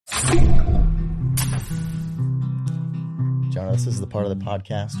Jonah, this is the part of the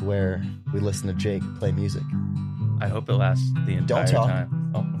podcast where we listen to Jake play music. I hope it lasts the entire Don't talk.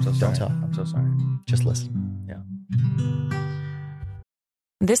 time. Oh, I'm so sorry. Don't talk. I'm so sorry. Just listen.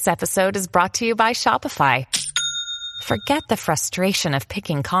 This episode is brought to you by Shopify. Forget the frustration of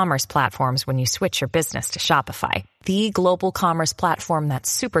picking commerce platforms when you switch your business to Shopify, the global commerce platform that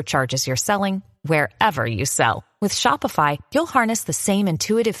supercharges your selling wherever you sell. With Shopify, you'll harness the same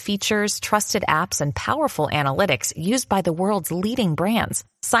intuitive features, trusted apps, and powerful analytics used by the world's leading brands.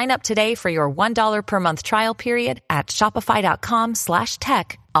 Sign up today for your $1 per month trial period at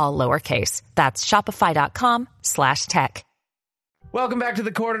shopify.com/tech, all lowercase. That's shopify.com/tech. Welcome back to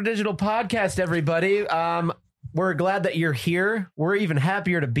the Quarter Digital Podcast, everybody. We're glad that you're here. We're even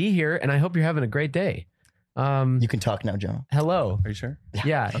happier to be here, and I hope you're having a great day. You can talk now, Jonah. Hello. Are you sure?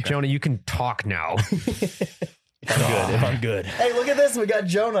 Yeah, okay. Jonah, you can talk now. If I'm good. Hey, look at this. We got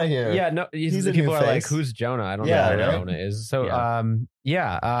Jonah here. Yeah, no, He's a people new are like, face. who's Jonah? I don't Yeah, know who right? Jonah is. So,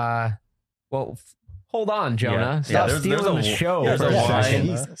 well, hold on, Yeah. Jonah. Stop stealing the show. There's a Yeah, line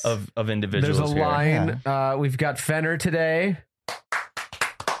Jesus. of individuals There's a here. line. We've got Fenner today.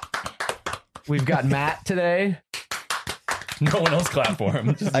 We've got Matt today. No one else clap for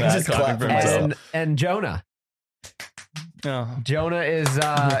him. Just I Matt just clapping clap for for himself. myself. And Jonah. Oh. Jonah is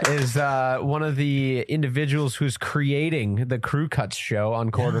one of the individuals who's creating the Crew Cuts show on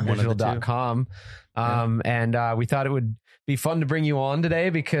quarterdigital.com. And we thought it would be fun to bring you on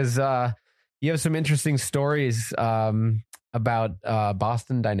today because you have some interesting stories about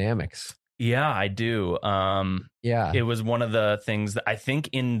Boston Dynamics. Yeah, I do. Yeah. It was one of the things that I think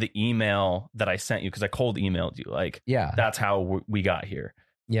in the email that I sent you, because I cold emailed you, like, Yeah. that's how we got here.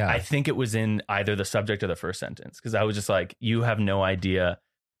 Yeah. I think it was in either the subject or the first sentence, because I was just like, you have no idea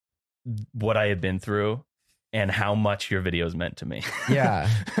what I had been through and how much your videos meant to me. Yeah.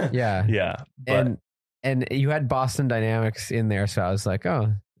 Yeah. Yeah. But And you had Boston Dynamics in there, so I was like,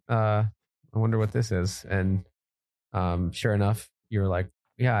 oh, I wonder what this is. And sure enough, you were like,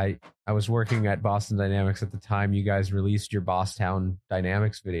 yeah, I was working at Boston Dynamics at the time you guys released your Bosstown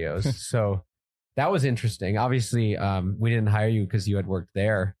Dynamics videos. So that was interesting. Obviously, we didn't hire you because you had worked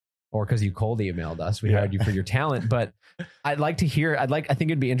there or because you cold emailed us. We hired you for your talent. But I'd like to hear, I think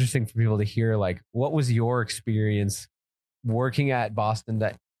it'd be interesting for people to hear, like, what was your experience working at Boston,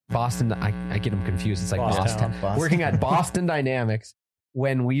 I get them confused. It's like Boston. Working at Boston Dynamics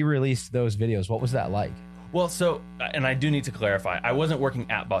when we released those videos. What was that like? Well, so, and I do need to clarify, I wasn't working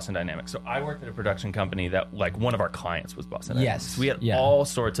at Boston Dynamics. So I worked at a production company that, like, one of our clients was Boston Dynamics. Yes. We had all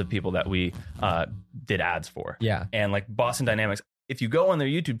sorts of people that we did ads for. Yeah. And like Boston Dynamics, if you go on their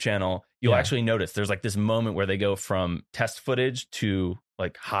YouTube channel, you'll actually notice there's like this moment where they go from test footage to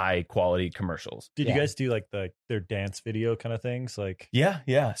like high quality commercials. Did you guys do like their dance video kind of things? Like,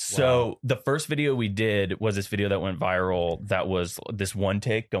 Yeah. So the first video we did was this video that went viral. That was this one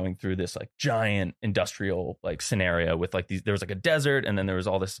take going through this like giant industrial like scenario with like these, there was like a desert and then there was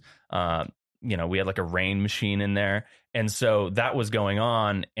all this, we had like a rain machine in there. And so that was going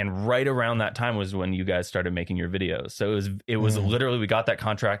on. And right around that time was when you guys started making your videos. So it was literally, we got that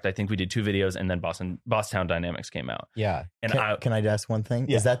contract. I think we did 2 videos and then Bosstown Dynamics came out. Yeah. And Can I ask one thing?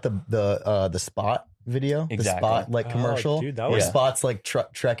 Yeah. Is that the Spot video? Exactly. The Spot like commercial? dude, that where was- Spot's like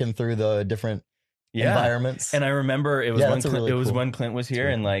trekking through the different environments. And I remember it was Yeah, when that's really cool. when Clint was here,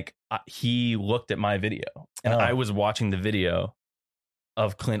 That's and like he looked at my video, and I was watching the video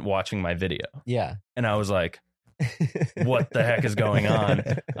of Clint watching my video, Yeah. and I was like, what the heck is going on?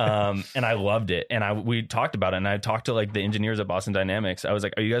 And I loved it, and we talked about it, and I talked to like the engineers at Boston Dynamics. I was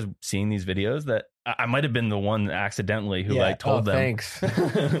like, are you guys seeing these videos? That I might have been the one accidentally who like told them. Thanks.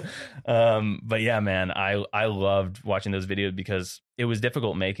 But yeah, man, I loved watching those videos because it was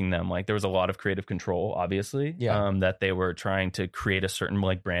difficult making them. Like there was a lot of creative control, obviously, that they were trying to create a certain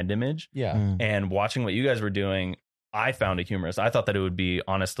like brand image. Yeah. And watching what you guys were doing, I found it humorous. I thought that it would be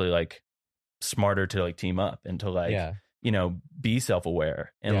honestly like smarter to like team up and to like be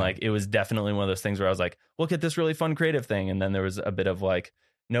self-aware, and like it was definitely one of those things where I was like, look at this really fun creative thing, and then there was a bit of like,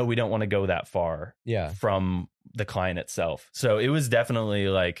 no, we don't want to go that far from the client itself. So it was definitely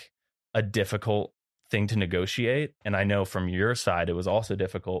like a difficult thing to negotiate, and I know from your side it was also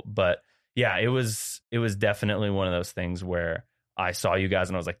difficult, but yeah, it was definitely one of those things where I saw you guys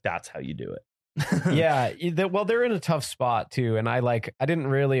and I was like, that's how you do it. Yeah. Well, they're in a tough spot too. And I didn't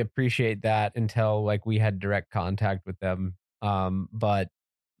really appreciate that until like we had direct contact with them. But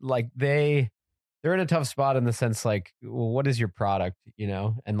like they're in a tough spot in the sense like, well, what is your product,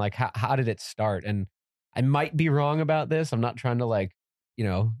 and like, how did it start? And I might be wrong about this. I'm not trying to like,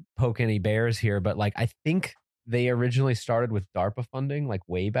 poke any bears here, but like, I think they originally started with DARPA funding, like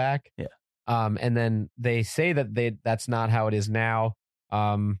way back. Yeah. And then they say that that's not how it is now.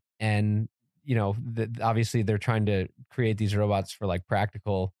 And obviously they're trying to create these robots for like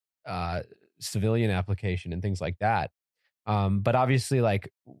practical civilian application and things like that. But obviously,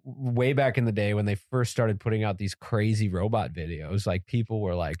 like way back in the day when they first started putting out these crazy robot videos, like people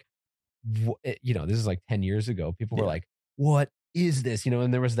were like, this is like 10 years ago. People were like, what is this?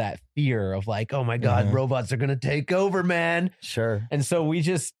 And there was that fear of like, oh my God, robots are going to take over, man. Sure. And so we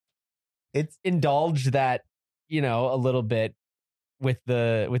just indulged that, a little bit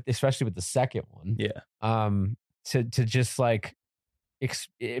especially with the second one. Yeah. To just like,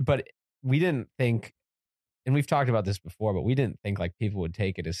 but we didn't think, and we've talked about this before, but we didn't think like people would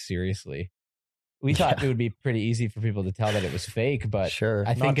take it as seriously. We thought it would be pretty easy for people to tell that it was fake, but sure.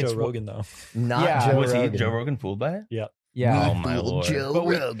 I think not it's Joe Rogan though. Not Joe Was Rogan. Joe Rogan fooled by it? Yeah. Yeah. Oh my Lord. Joe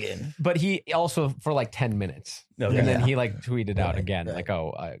Rogan. But he also for like 10 minutes. Okay. And then he like tweeted out again, right. like,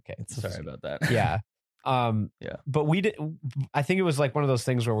 oh, okay. Sorry about that. Yeah. Yeah. But I think it was like one of those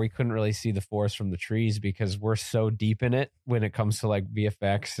things where we couldn't really see the forest from the trees because we're so deep in it when it comes to like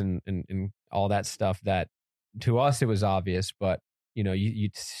VFX and all that stuff that to us it was obvious, but you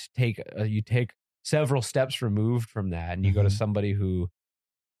take several steps removed from that and you go to somebody who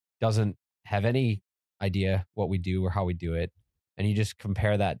doesn't have any idea what we do or how we do it, and you just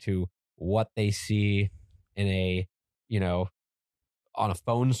compare that to what they see in a on a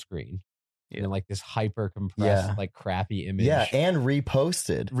phone screen. Like this hyper compressed, like crappy image. Yeah, and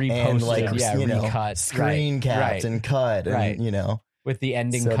reposted. Reposted, and like, recut. Screen capped and cut. And, with the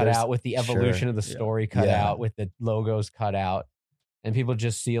ending So cut out, with the evolution of the story cut out, with the logos cut out. And people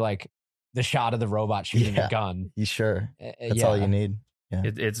just see like the shot of the robot shooting a gun. You sure? That's all you need. Yeah.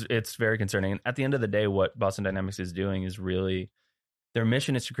 It's very concerning. At the end of the day, what Boston Dynamics is doing is really, their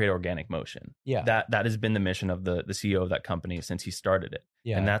mission is to create organic motion. Yeah. That has been the mission of the CEO of that company since he started it.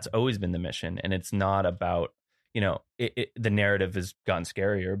 Yeah. And that's always been the mission. And it's not about, the narrative has gotten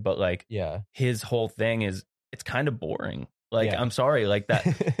scarier, but like his whole thing is, it's kind of boring. Like, I'm sorry, like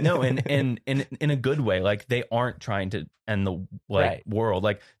that. No, and in a good way. Like they aren't trying to end the world.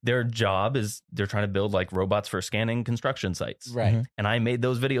 Like their job is they're trying to build like robots for scanning construction sites. Right. And I made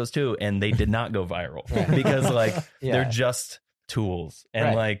those videos too, and they did not go viral because like they're just tools,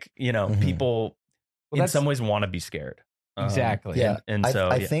 and like people in some ways want to be scared. Exactly. Yeah. And so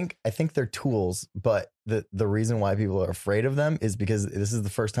I think they're tools, but the reason why people are afraid of them is because this is the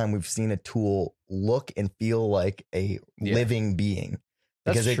first time we've seen a tool look and feel like a living being.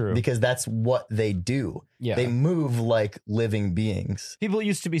 That's true. Because that's what they do. Yeah. They move like living beings. People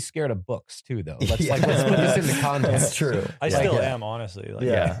used to be scared of books too, though. Let's put this into context. That's true. I still am, honestly. Like,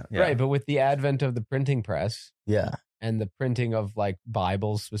 yeah. Right. But with the advent of the printing press. Yeah. And the printing of like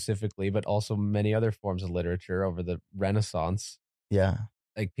Bibles specifically, but also many other forms of literature over the Renaissance. Yeah.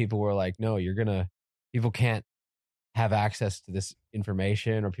 Like people were like, no, people can't have access to this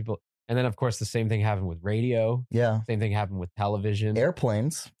information and then of course the same thing happened with radio. Yeah. Same thing happened with television.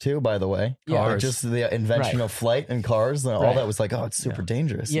 Airplanes too, by the way. Yeah. Like just the invention of flight and cars and all that was like, oh, it's super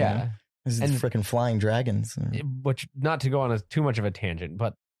dangerous. Yeah. This is freaking flying dragons. Which, not to go on too much of a tangent,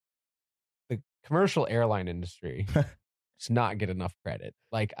 but the commercial airline industry does not get enough credit.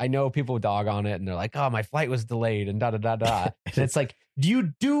 Like I know people dog on it and they're like, oh, my flight was delayed and da da da da. And it's like,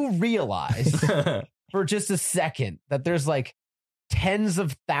 you do realize for just a second that there's like tens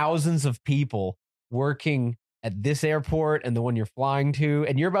of thousands of people working at this airport and the one you're flying to,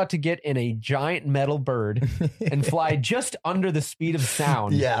 and you're about to get in a giant metal bird and fly just under the speed of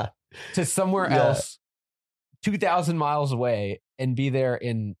sound to somewhere else 2,000 miles away and be there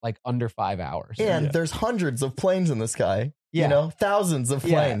in like under 5 hours. And there's hundreds of planes in the sky. Thousands of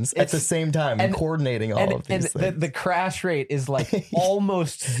planes at the same time and coordinating all of these things. The crash rate is like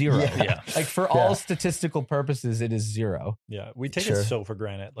almost zero. Like for all statistical purposes, it is zero. Yeah, we take it so for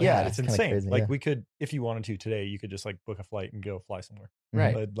granted. Like, it's insane. Crazy, like we could, if you wanted to today, you could just like book a flight and go fly somewhere.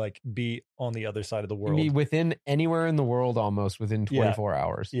 Right. But like be on the other side of the world. Be within anywhere in the world almost within 24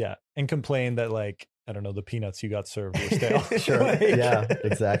 hours. Yeah. And complain that like, I don't know, the peanuts you got served were stale. Sure. Yeah,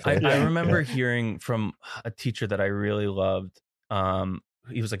 exactly. I remember hearing from a teacher that I really loved.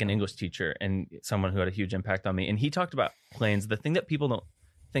 He was like an English teacher and someone who had a huge impact on me. And he talked about planes. The thing that people don't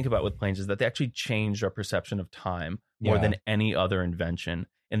think about with planes is that they actually changed our perception of time more than any other invention,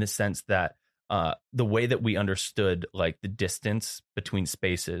 in the sense that the way that we understood like the distance between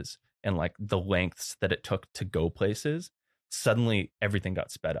spaces and like the lengths that it took to go places, suddenly everything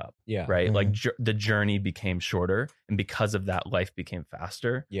got sped up. Yeah. Right. Like the journey became shorter. And because of that, life became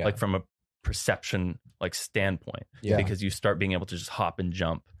faster. Yeah. Like from a perception like standpoint. Yeah. Because you start being able to just hop and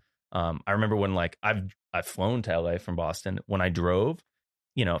jump I remember when like I've flown to LA from Boston. When I drove,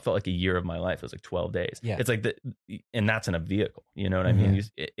 you know, it felt like a year of my life. It was like 12 days. Yeah. It's like and that's in a vehicle, you know what I mean?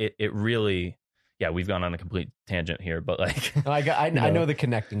 It really, yeah, we've gone on a complete tangent here, but like, I know the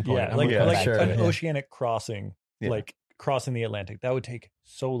connecting point. Yeah, like an oceanic crossing, like crossing the Atlantic, that would take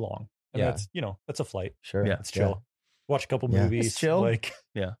so long. And that's, you know, that's a flight. Sure. Yeah. It's chill. Watch a couple movies. It's chill. Like,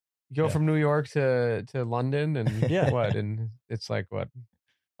 yeah. You go from New York to London and what? And it's like what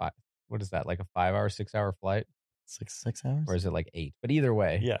is that? Like a 5-hour, 6-hour flight? 6 hours? Or is it like 8? But either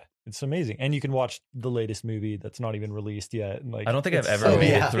way. Yeah. It's amazing. And you can watch the latest movie that's not even released yet. And like, I don't think I've ever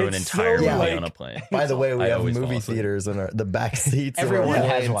made it through an entire movie on a plane. By the way, we have movie theaters in the back seats. Everyone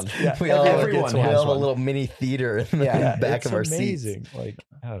has one. Yeah. We all have a little mini theater in the back of our seats. Like,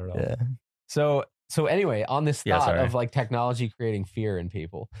 I don't know. Yeah. So anyway, on this thought of like technology creating fear in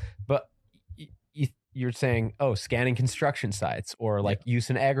people, but you're saying, scanning construction sites or like use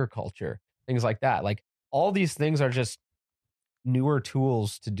in agriculture, things like that. Like all these things are just newer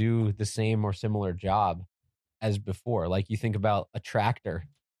tools to do the same or similar job as before. Like you think about a tractor.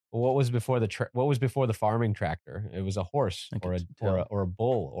 What was before the farming tractor? It was a horse or a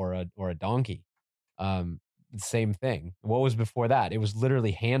bull or a donkey. Same thing. What was before that? It was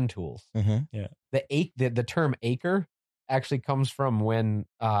literally hand tools. Mm-hmm. Yeah. The term acre actually comes from when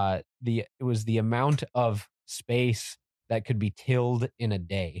it was the amount of space that could be tilled in a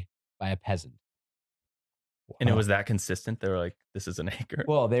day by a peasant. And it was that consistent. They were like, "This is an acre."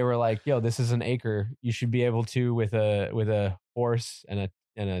 Well, they were like, "Yo, this is an acre. You should be able to with a horse and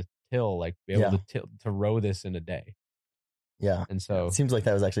a till, like be able to row this in a day." Yeah. And so it seems like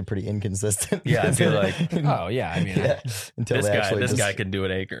that was actually pretty inconsistent. Yeah, I feel like, until this guy can do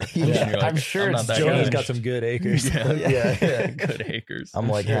an acre. Like, I'm sure Jonah's got some good acres. Good acres. I'm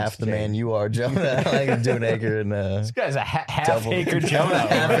like half the man you are, Jonah. I can do an acre and this guy's a half acre Jonah.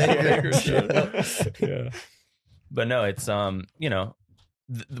 Half acre Jonah. Yeah. But no, it's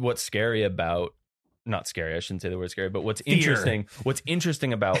what's scary about, not scary, I shouldn't say the word scary, but what's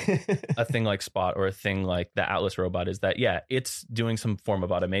interesting about a thing like Spot or a thing like the Atlas robot is that, it's doing some form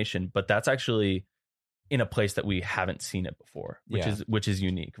of automation, but that's actually in a place that we haven't seen it before, which is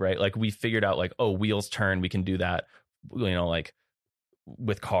unique, right? Like we figured out like, wheels turn, we can do that, you know, like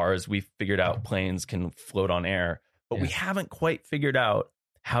with cars, we figured out planes can float on air, but we haven't quite figured out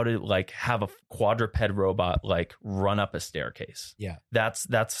how to like have a quadruped robot like run up a staircase. Yeah. That's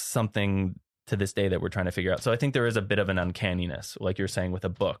something to this day that we're trying to figure out. So I think there is a bit of an uncanniness, like you're saying with a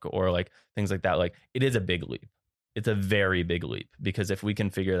book or like things like that. Like it is a big leap. It's a very big leap because if we can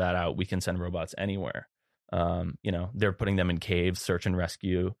figure that out, we can send robots anywhere. You know, they're putting them in caves, search and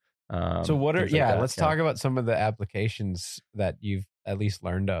rescue. So what are, let's talk about some of the applications that you've at least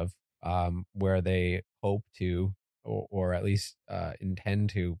learned of, where they hope to, or at least intend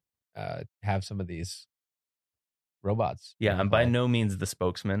to have some of these robots. Yeah, I'm by no means the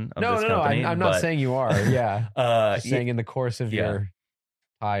spokesman of this company. I'm not saying you are. Yeah. Just saying in the course of your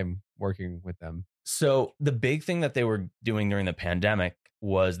time working with them. So the big thing that they were doing during the pandemic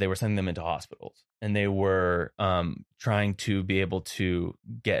was they were sending them into hospitals and they were trying to be able to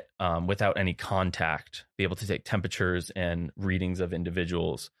get, without any contact, be able to take temperatures and readings of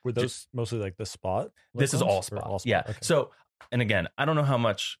individuals. Were those mostly like the Spot? This is all Spot. Yeah. Okay. So, and again, I don't know how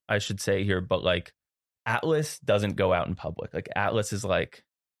much I should say here, but like Atlas doesn't go out in public. Like Atlas is like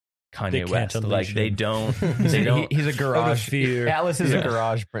Kanye West. Like they don't. He's a garage. Atlas is a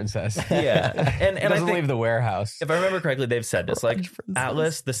garage princess. Yeah, and doesn't leave the warehouse. If I remember correctly, they've said this. Like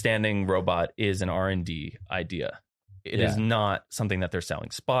Atlas, the standing robot, is an R&D idea. It is not something that they're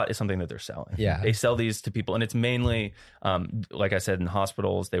selling. Spot is something that they're selling. Yeah, they sell these to people, and it's mainly, like I said, in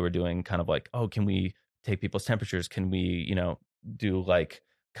hospitals. They were doing kind of like, can we take people's temperatures? Can we, do like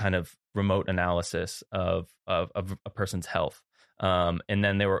kind of remote analysis of a person's health. And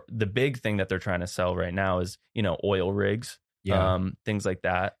then the big thing that they're trying to sell right now is, oil rigs, things like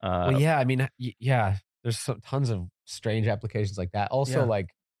that. I mean, there's tons of strange applications like that. Also, like,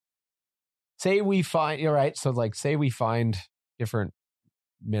 say we find different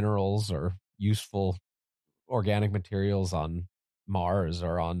minerals or useful organic materials on Mars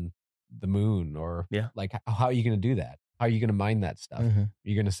or on the moon, or like, how are you going to do that? How are you going to mine that stuff? Mm-hmm. Are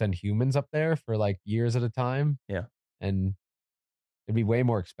you going to send humans up there for like years at a time? Yeah. And it'd be way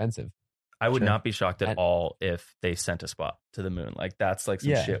more expensive. I would not be shocked at all if they sent a Spot to the moon. Like that's like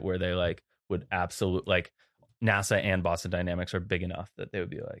some shit where they like would like NASA and Boston Dynamics are big enough that they would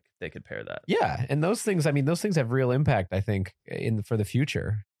be like, they could pair that. Yeah. And those things have real impact, I think, for the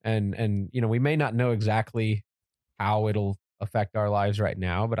future. And, we may not know exactly how it'll affect our lives right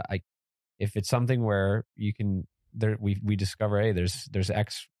now, but if it's something where you can, we discover, hey, there's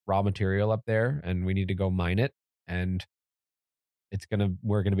X raw material up there and we need to go mine it, and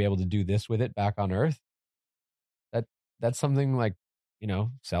we're gonna be able to do this with it back on Earth. That's something like,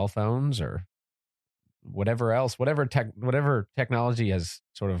 cell phones or whatever else, whatever technology has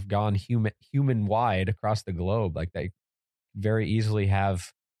sort of gone human wide across the globe, like they very easily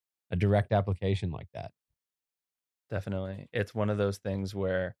have a direct application like that. Definitely. It's one of those things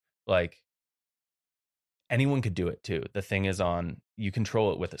where like anyone could do it too. The thing is you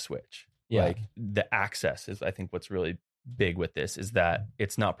control it with a switch. Yeah. Like the access is, I think, what's really big with this is that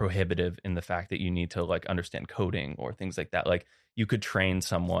it's not prohibitive in the fact that you need to like understand coding or things like that. Like you could train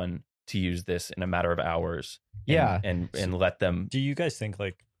someone to use this in a matter of hours. And let them. Do you guys think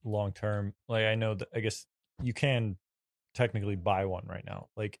like long term, like I know that I guess you can technically buy one right now.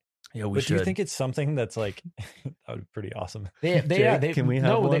 Like, yeah, but do you think it's something that's like that would be pretty awesome? Can we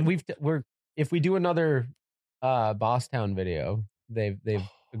have one? If we do another Bosstown video, they've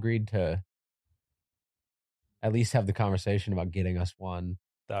agreed to at least have the conversation about getting us one.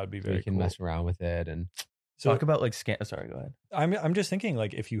 That would be so very we can cool. mess around with it and talk about like sorry, go ahead. I'm just thinking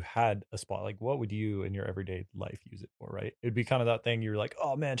like if you had a spot, like what would you in your everyday life use it for, right? It'd be kind of that thing you're like,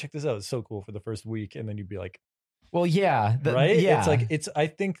 oh man, check this out. It's so cool for the first week. And then you'd be like, well, yeah. Right? Yeah. I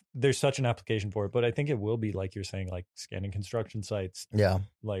think there's such an application for it, but I think it will be like you're saying, like scanning construction sites. Yeah.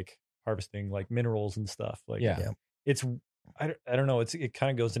 Like harvesting like minerals and stuff. Like, yeah. It's, I don't know. It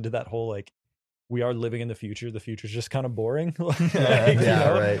kind of goes into that whole, like, we are living in the future. The future's just kind of boring.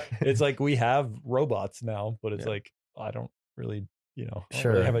 Right. It's like we have robots now, but it's like, I don't really, I don't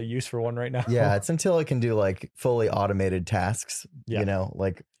really have a use for one right now. Yeah. It's until it can do like fully automated tasks,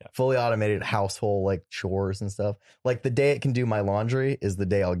 fully automated household like chores and stuff. Like the day it can do my laundry is the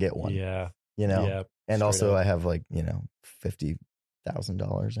day I'll get one. Yeah. And also I have like, $50,000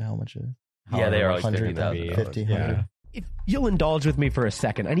 or how much it is. Yeah, they are like 100,000. 50, yeah. If you'll indulge with me for a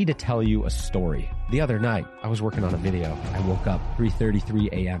second, I need to tell you a story. The other night, I was working on a video. I woke up 3:33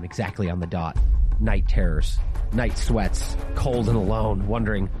 a.m. exactly on the dot. Night terrors, night sweats, cold and alone,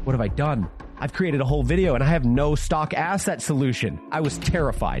 wondering, what have I done? I've created a whole video and I have no stock asset solution. I was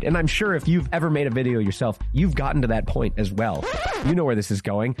terrified. And I'm sure if you've ever made a video yourself, you've gotten to that point as well. You know where this is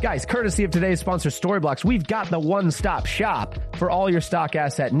going. Guys, courtesy of today's sponsor, Storyblocks, we've got the one-stop shop for all your stock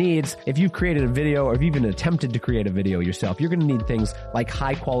asset needs. If you've created a video or if you've even attempted to create a video yourself, you're going to need things like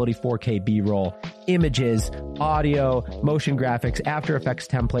high-quality 4K B-roll, images, audio, motion graphics, After Effects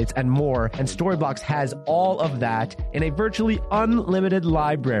templates, and more. And Storyblocks has all of that in a virtually unlimited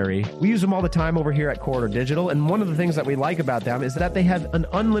library. We use them all the time over here at Corridor Digital, and one of the things that we like about them is that they have an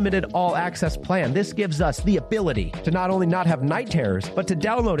unlimited all-access plan. This gives us the ability to not only not have night terrors, but to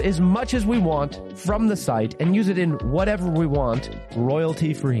download as much as we want from the site and use it in whatever we want,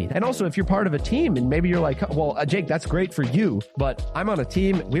 royalty-free. And also, if you're part of a team and maybe you're like, well, Jake, that's great for you, but I'm on a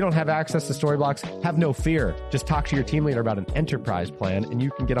team, we don't have access to Storyblocks, have no fear. Just talk to your team leader about an enterprise plan and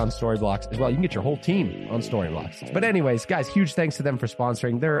you can get on Storyblocks as well. You can get your whole team on Storyblocks. But anyways, guys, huge thanks to them for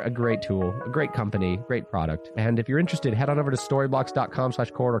sponsoring. They're a great tool, a great company, great product. And if you're interested, head on over to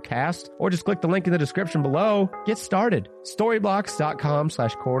storyblocks.com/corridorcast or just click the link in the description below. Get started.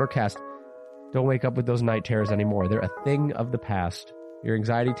 Storyblocks.com/corridorcast. Don't wake up with those night terrors anymore. They're a thing of the past. Your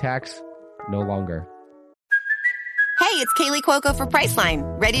anxiety attacks, no longer. Hey, it's Kaylee Cuoco for Priceline.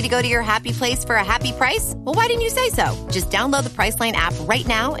 Ready to go to your happy place for a happy price? Well, why didn't you say so? Just download the Priceline app right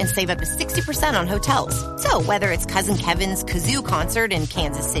now and save up to 60% on hotels. So whether it's Cousin Kevin's Kazoo Concert in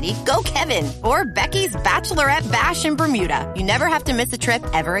Kansas City, go Kevin, or Becky's Bachelorette Bash in Bermuda, you never have to miss a trip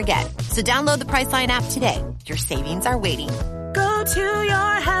ever again. So download the Priceline app today. Your savings are waiting. Go to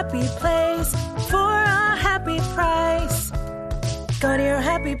your happy place for a happy price. Go to your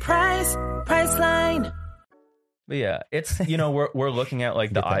happy price, Priceline. But yeah, it's, we're looking at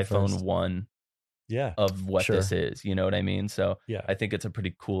like the iPhone 1 of what this is. You know what I mean? So I think it's a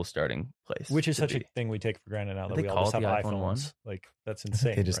pretty cool starting place. Which is such a thing we take for granted now that we all just have iPhones. Like, that's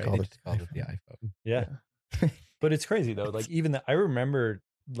insane. They just called it the iPhone. Yeah. But it's crazy though. Like even I remember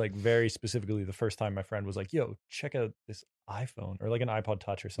like very specifically the first time my friend was like, yo, check out this iPhone or like an iPod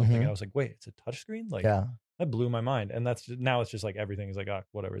Touch or something. And I was like, wait, it's a touchscreen? Like, that blew my mind. And now it's just like everything is like,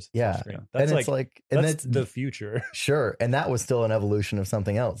 whatever. It's touchscreen. That's that's the future. Sure. And that was still an evolution of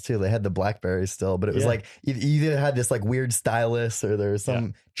something else too. They had the BlackBerries still, but it was like you either had this like weird stylus or there was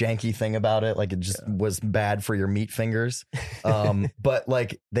some janky thing about it. Like it just was bad for your meat fingers. But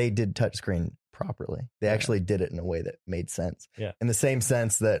like they did touchscreen properly. They actually did it in a way that made sense. Yeah. In the same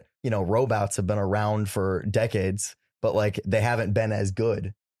sense that, robots have been around for decades, but like they haven't been as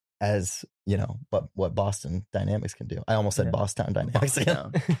good as what Boston Dynamics can do. I almost said Boston Dynamics.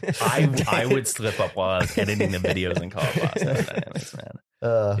 I would slip up while I was editing the videos and call it Boston Dynamics,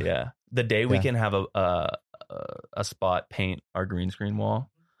 man. The day we can have a spot paint our green screen wall.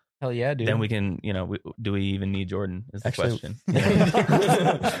 Hell yeah, dude. Then we can, do we even need Jordan is the question.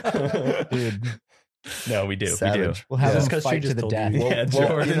 Dude. No, we do. Savage. We do. We'll have them fight to the death.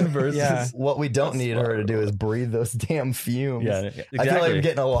 Jordan versus. What we don't need her to do is breathe those damn fumes. Yeah, exactly. I feel like I'm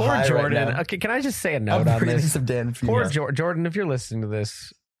getting a little Poor high Jordan. right now. Okay, can I just say a I'm note on breathing this? some damn fumes. Poor Jordan, if you're listening to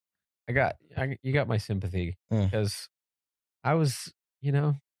this, you got my sympathy because I was,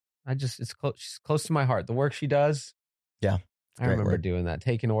 she's close to my heart. The work she does. Yeah. I remember doing that,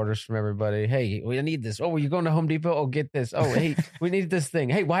 taking orders from everybody. Hey, we need this. Oh, are you going to Home Depot? Oh, get this. Oh, hey, we need this thing.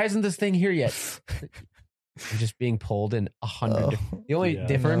 Hey, why isn't this thing here yet? I'm just being pulled in 100. The only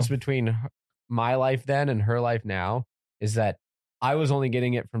difference between my life then and her life now is that I was only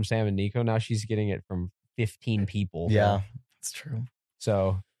getting it from Sam and Nico. Now she's getting it from 15 people. Yeah, that's true.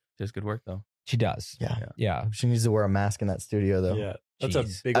 So she does good work though. She does. Yeah. She needs to wear a mask in that studio though. Yeah. That's a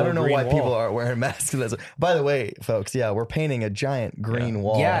big I don't know why wall. people aren't wearing masks. By the way, folks, we're painting a giant green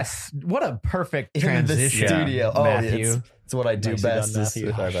wall. Yes. What a perfect in transition. the studio. Matthew. It's what I do best. Sorry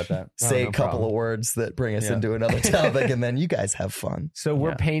about that. Say a couple of words that bring us into another topic, and then you guys have fun. So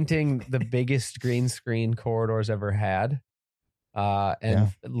we're painting the biggest green screen corridors ever had.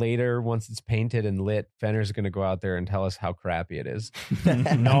 Later, once it's painted and lit, Fenner's going to go out there and tell us how crappy it is.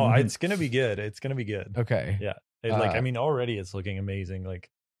 No, it's going to be good. It's going to be good. Okay. Yeah. Already it's looking amazing. That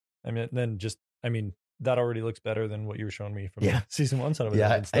already looks better than what you were showing me from season 1 side of it.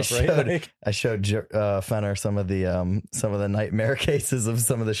 And stuff, I showed Fenner some of the nightmare cases of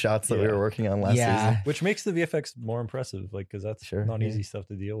some of the shots that we were working on last season, which makes the VFX more impressive. Because that's not easy stuff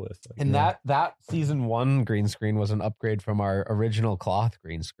to deal with. And that season 1 green screen was an upgrade from our original cloth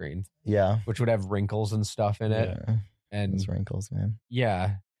green screen. Yeah, which would have wrinkles and stuff in it. Yeah. And those wrinkles, man.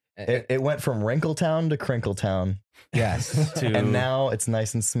 Yeah. It went from Wrinkletown to Crinkletown. Yes. And now it's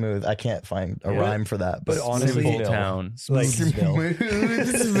nice and smooth. I can't find a rhyme for that. But honestly, Smoothville.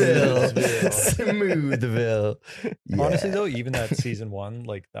 Yeah. Honestly, though, even that season 1,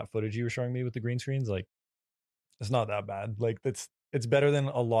 that footage you were showing me with the green screens, it's not that bad. It's better than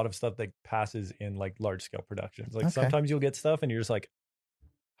a lot of stuff that passes in large scale productions. Sometimes you'll get stuff and you're just like,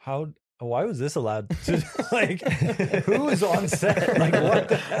 why was this allowed to who is on set? What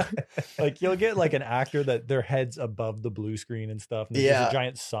the heck? You'll get an actor that their head's above the blue screen and stuff, and there's just a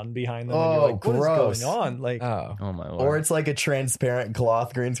giant sun behind them, and you're like, what is going on? Oh my Lord. Or it's a transparent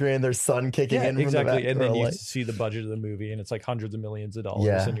cloth green screen and there's sun kicking in from exactly. the back. And then you see the budget of the movie and it's hundreds of millions of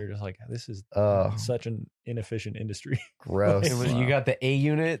dollars, and you're just like, this is such an inefficient industry. Gross. You got the A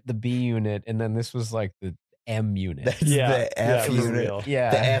unit, the B unit, and then this was the M unit. That's the F unit.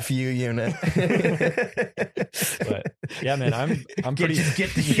 The FU unit. But man, I'm pretty. Just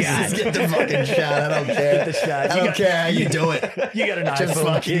get the shot. Just get the fucking shot. I don't care. Get the shot. I don't care how you do it. You got an Just iPhone,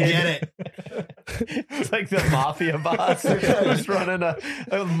 fucking kid. get it. It's like the mafia boss who's running a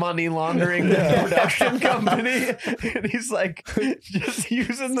money laundering production company, and he's just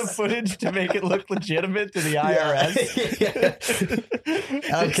using the footage to make it look legitimate to the IRS.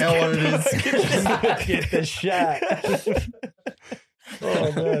 I don't care what it is. Get the shot.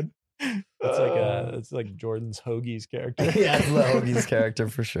 Oh man, it's like Jordan's Hoagie's character. Yeah, it's the Hoagie's character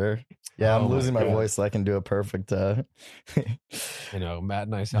for sure. Yeah, I'm losing my voice, so I can do a perfect. Matt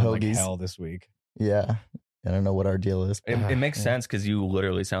and I sound like Hoagies. hell this week. Yeah, I don't know what our deal is. It makes sense because you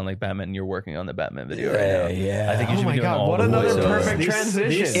literally sound like Batman and you're working on the Batman video right now. Yeah. I think you should be doing all what the another voiceovers. perfect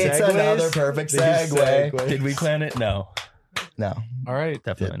transition. It's another perfect segue. Did we plan it? No, No. All right.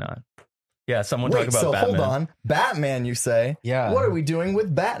 definitely not. Yeah, someone Wait, talk about so Batman. hold on. Batman, you say? Yeah. What are we doing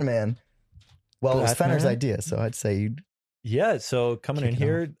with Batman? Well, it was Batman? Fenner's idea, so I'd say you'd. Yeah, so coming in Kick it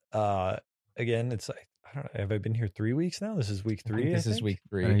here, again, it's I don't know. Have I been here 3 weeks now? This is week 3. This is week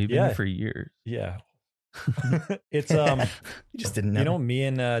 3. You've been Yeah. here for years. Yeah. It's You just didn't know. me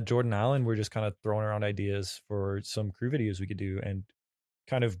and Jordan Allen were just kind of throwing around ideas for some crew videos we could do, and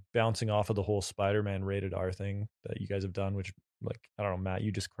kind of bouncing off of the whole Spider-Man rated R thing that you guys have done, which I don't know, Matt,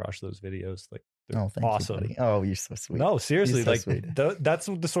 you just crushed those videos. They're thank awesome. you, buddy. Oh, you're so sweet. No, seriously, You're so sweet. that's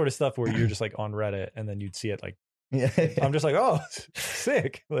the sort of stuff where you're just on Reddit and then you'd see it Yeah. I'm just like, oh,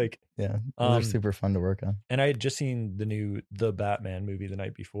 sick. Yeah. Those are super fun to work on. And I had just seen the Batman movie the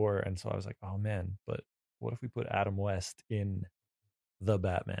night before, and so I was like, oh man, but what if we put Adam West in the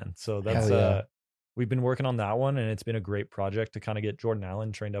Batman? So that's we've been working on that one, and it's been a great project to kind of get Jordan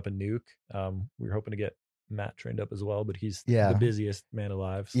Allen trained up in Nuke. We were hoping to get Matt trained up as well, but he's the busiest man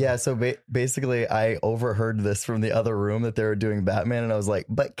alive. So. Yeah. So basically, I overheard this from the other room that they were doing Batman, and I was like,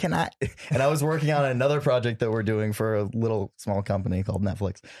 "But can I?" And I was working on another project that we're doing for a little small company called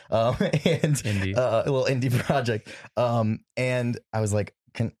Netflix, and a little indie project. And I was like,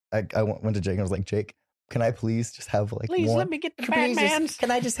 "Can I went to Jake and I was like, Jake, can I please just have like please let me get the Batman?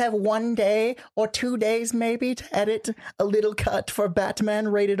 Can I just have 1 day or 2 days maybe to edit a little cut for Batman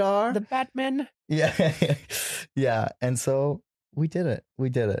rated R? The Batman? Yeah. Yeah. And so we did it.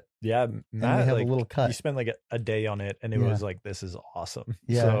 Yeah. Matt, we have a little cut. You spent like a day on it and it was like, this is awesome.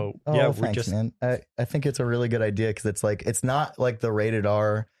 Yeah. So thanks, man. I think it's a really good idea because it's like, it's not like the rated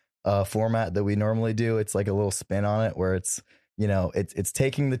R format that we normally do. It's like a little spin on it where it's, you know, it's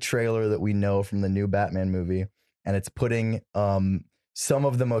taking the trailer that we know from the new Batman movie and it's putting some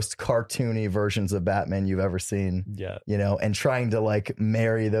of the most cartoony versions of Batman you've ever seen. Yeah. You know, and trying to like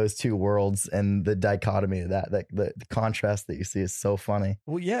marry those two worlds and the dichotomy of that the contrast that you see is so funny.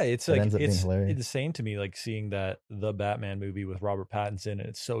 Well, yeah, it's like it's insane to me, like seeing that the Batman movie with Robert Pattinson and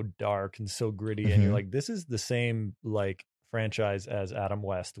it's so dark and so gritty, and you're like, this is the same like franchise as Adam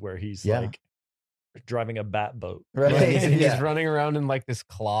West, where he's like driving a bat boat, right? He's running around in like this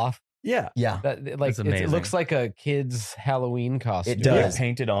cloth. Yeah. That, like it looks like a kid's Halloween costume. It does.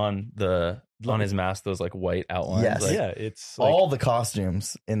 Painted on his mask those like white outlines. Yes. Like, it's like, all the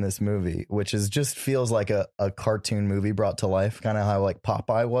costumes in this movie, which is just feels like a cartoon movie brought to life, kind of how like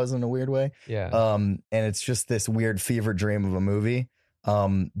Popeye was in a weird way. Yeah. And it's just this weird fever dream of a movie.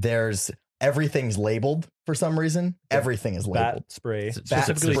 Everything's labeled for some reason. Everything is labeled. Bat spray. Bat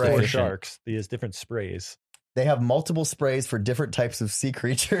Specifically spray. for sharks. There's different sprays. They have multiple sprays for different types of sea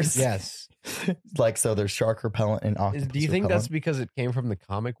creatures. Yes. Like, so there's shark repellent and octopus Do you think repellent. that's because it came from the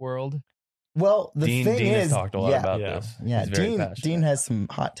comic world? Well, the Dean thing has is, talked a lot about this. Yeah, He's very passionate. Dean has some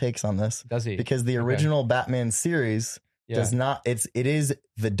hot takes on this. Does he? Because the original Batman series does not. It is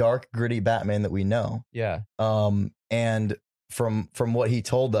the dark, gritty Batman that we know. Yeah. And from what he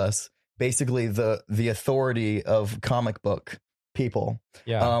told us, basically the authority of comic book people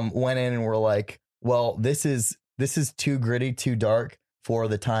went in and were like, well, this is too gritty, too dark for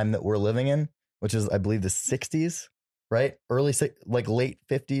the time that we're living in, which is, I believe, the 60s, right? Late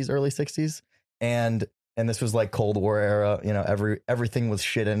 50s, early 60s. And this was like Cold War era, you know, everything was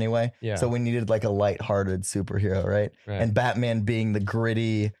shit anyway. Yeah. So we needed like a lighthearted superhero, right? And Batman being the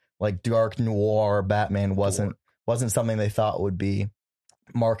gritty, like dark noir Batman wasn't something they thought would be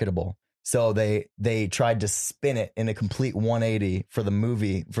marketable. So they tried to spin it in a complete 180 for the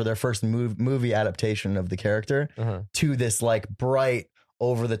movie, for their first movie adaptation of the character to this like bright,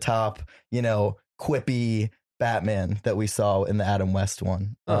 over the top, you know, quippy Batman that we saw in the Adam West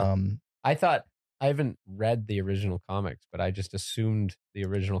one. I thought, I haven't read the original comics, but I just assumed the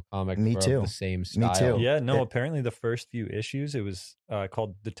original comics Me were too. of the same style. Me too. Yeah, no, apparently the first few issues, it was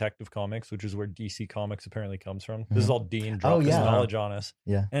called Detective Comics, which is where DC Comics apparently comes from. This is all Dean dropped his knowledge on us.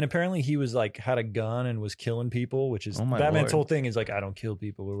 Yeah. And apparently he was like, had a gun and was killing people, which is Batman's whole thing is like, I don't kill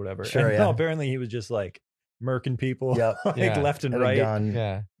people or whatever. Sure, and no, apparently he was just like murking people left and right.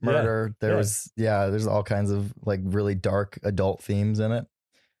 Gun, murder. There's all kinds of like really dark adult themes in it.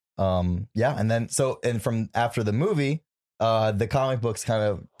 And then from after the movie, the comic books kind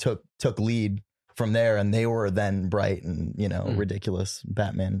of took lead from there, and they were then bright and, you know, ridiculous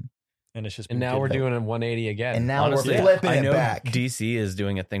Batman. And it's just now we're doing a 180 again. And now honestly, we're flipping I know it back. DC is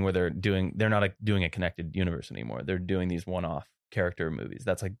doing a thing where they're not doing a connected universe anymore. They're doing these one-off character movies.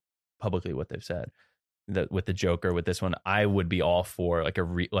 That's like publicly what they've said. With the Joker, with this one, I would be all for like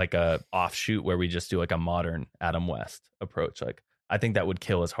a offshoot where we just do like a modern Adam West approach. Like, I think that would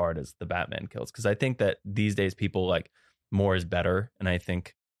kill as hard as the Batman kills, because I think that these days people like more is better. And I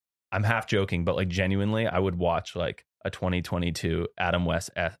think, I'm half joking, but like genuinely, I would watch like a 2022 Adam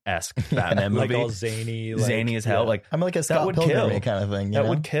West-esque Batman movie. Like all zany as hell. Like, I'm like a Scott Pilgrim kind of thing. That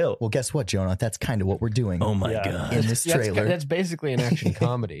would kill. Well, guess what, Jonah? That's kind of what we're doing. Oh my God. In this trailer. That's basically an action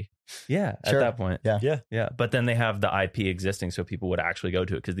comedy. Yeah, sure. At that point. Yeah. But then they have the IP existing, so people would actually go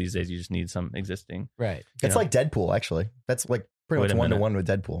to it, because these days you just need some existing. Right. It's like Deadpool, actually. That's like pretty much 1-to-1 with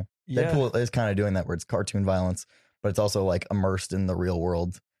Deadpool. Yeah. Deadpool is kind of doing that, where it's cartoon violence, but it's also like immersed in the real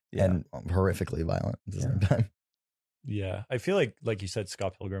world and horrifically violent at the same time. Yeah, I feel like you said,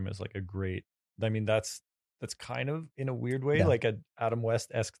 Scott Pilgrim is like a great. I mean, that's kind of in a weird way like a Adam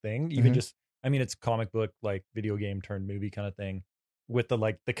West-esque thing. Even just, I mean, it's comic book like video game turned movie kind of thing, with the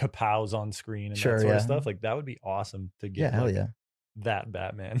like the kapows on screen and that sort of stuff. Like that would be awesome to get. That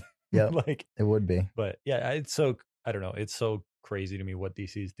Batman. Yeah, like it would be. But yeah, it's so, I don't know. It's so crazy to me what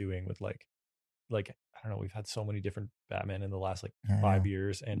DC is doing with like like, I don't know, we've had so many different Batman in the last like 5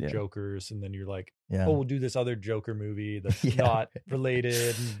 years and Jokers. And then you're like, oh, we'll do this other Joker movie that's not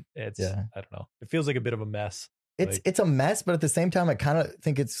related. It's, I don't know. It feels like a bit of a mess. It's a mess, but at the same time, I kind of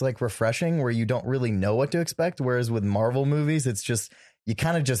think it's like refreshing where you don't really know what to expect. Whereas with Marvel movies, it's just, you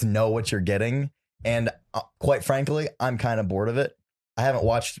kind of just know what you're getting. And quite frankly, I'm kind of bored of it. I haven't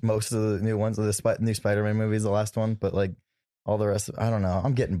watched most of the new ones of the new Spider-Man movies, the last one, but like all the rest, I don't know.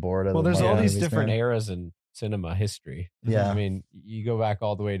 I'm getting bored of it. Well, there's all these different eras in cinema history. Yeah. I mean, you go back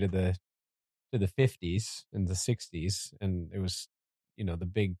all the way to the 50s and the 60s, and it was, you know, the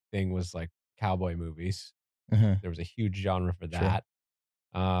big thing was like cowboy movies. Mm-hmm. There was a huge genre for that.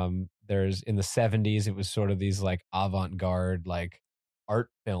 There's in the 70s, it was sort of these like avant-garde like art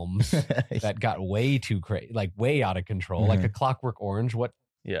films that got way too crazy, like way out of control, like A Clockwork Orange. What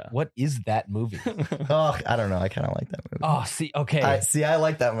is that movie? Oh, I don't know. I kind of like that movie. Oh, see, okay. I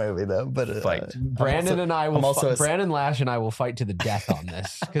like that movie though, but Brandon Lash and I will fight to the death on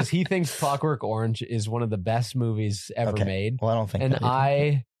this because he thinks Clockwork Orange is one of the best movies ever made. Well, I don't think.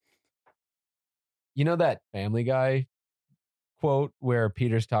 And you know that Family Guy quote where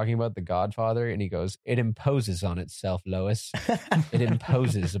Peter's talking about The Godfather and he goes, "It imposes on itself, Lois. It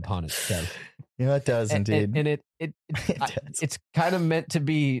imposes upon itself." Yeah, it does indeed. And it's kind of meant to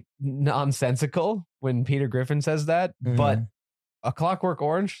be nonsensical when Peter Griffin says that, but A Clockwork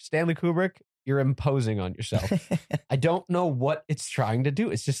Orange, Stanley Kubrick, you're imposing on yourself. I don't know what it's trying to do.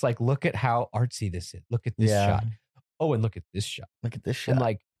 It's just like, look at how artsy this is. Look at this shot. Oh, and look at this shot. Look at this shot. And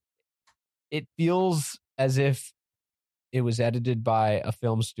like, it feels as if it was edited by a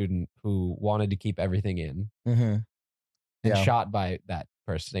film student who wanted to keep everything in and shot by that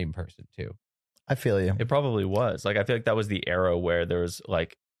same person too. I feel you. It probably was. Like, I feel like that was the era where there was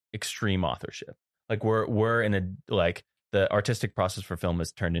like extreme authorship. Like we're in a, like the artistic process for film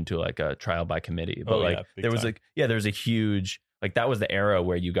has turned into like a trial by committee. But there was like, there's a huge, like that was the era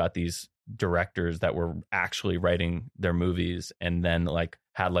where you got these directors that were actually writing their movies and then like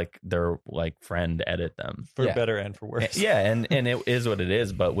had like their like friend edit them for better and for worse. And it is what it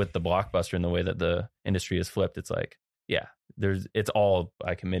is. But with the blockbuster and the way that the industry is flipped, it's like, it's all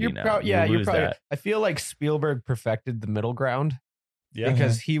by committee now. You're probably. I feel like Spielberg perfected the middle ground. Yeah,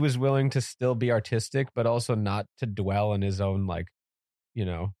 because he was willing to still be artistic, but also not to dwell in his own like, you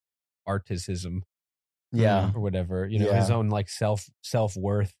know, articism. Yeah, or whatever. You know, his own like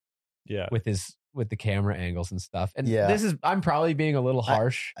self-worth. Yeah, with the camera angles and stuff. And this is, I'm probably being a little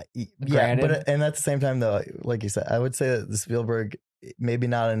harsh. But and at the same time though, like you said, I would say that the Spielberg, maybe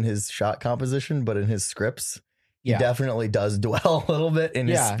not in his shot composition, but in his scripts, he definitely does dwell a little bit in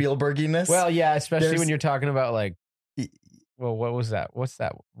his Spielberginess. Well, especially when you're talking about like, well, what was that? What's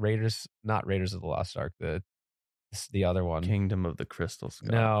that? Not Raiders of the Lost Ark. The other one, Kingdom of the Crystal Skull.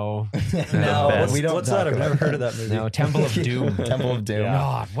 No, we don't. What's that? I've never heard of that movie. No, Temple of Doom. Temple of Doom.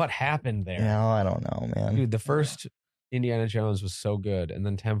 God, what happened there? Yeah, I don't know, man. Dude, the first Indiana Jones was so good, and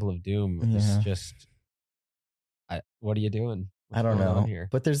then Temple of Doom is just. What are you doing? I don't know,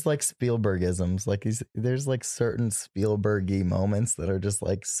 but there's like Spielbergisms. Like there's like certain Spielbergy moments that are just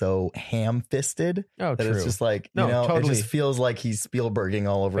like so ham-fisted. Oh, that true. It's just like totally. It just feels like he's Spielberging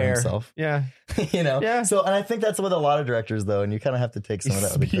all over himself. Yeah, Yeah. So, and I think that's with a lot of directors though, and you kind of have to take some of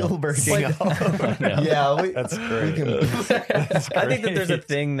that. Spielberging all over. Yeah, that's great. I think that there's a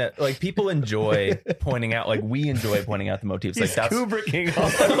thing that like people enjoy pointing out. Like we enjoy pointing out the motifs. He's like that's Kubricking.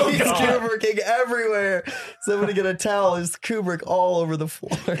 He's Kubricking everywhere. Somebody get a towel. Is Kubrick all over the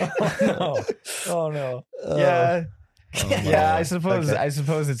floor? Oh no. I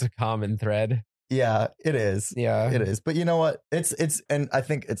suppose it's a common thread. Yeah, it is. Yeah, it is. But you know what? It's and I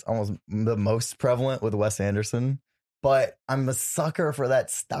think it's almost the most prevalent with Wes Anderson. But I'm a sucker for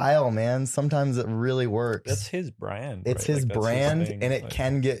that style, man. Sometimes it really works. That's his brand. It's his brand, and it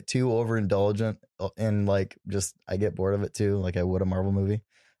can get too overindulgent, and like just I get bored of it too, like I would a Marvel movie.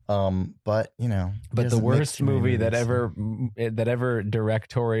 But you know, but the worst movie that ever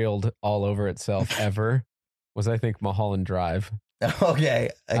directorialed all over itself ever was, I think, Mulholland Drive. Okay,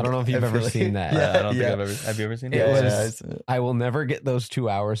 I don't know if you've ever seen that. I don't think I've ever. Have you ever seen it? I will never get those 2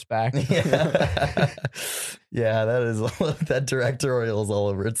 hours back. Yeah, that is that directorial is all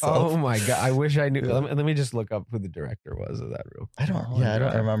over itself. Oh my god! I wish I knew. Let me just look up who the director was of that real. I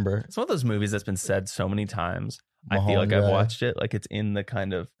don't remember. It's one of those movies that's been said so many times. I feel like I've watched it, like it's in the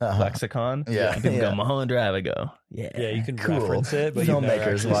kind of lexicon. Yeah, people go Mulholland Drive. I go, you can reference it, but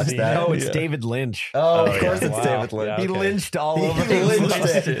filmmakers watch that. No, it's David Lynch. Oh, of course it's David Lynch. He lynched all over.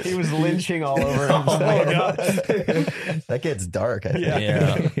 He was lynching all over himself. Oh my god, that gets dark. I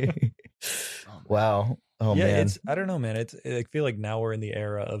think. Yeah. Wow. Oh yeah, man, I don't know, man. I feel like now we're in the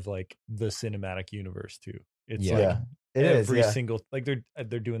era of like the cinematic universe too. It's Yeah. like yeah, it is. every Yeah, single like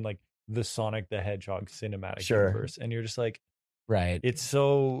they're doing like the Sonic the Hedgehog cinematic Sure. universe, and you're just like, Right. it's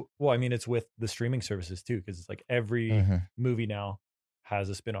so well. I mean, it's with the streaming services too, because it's like every Mhm. movie now has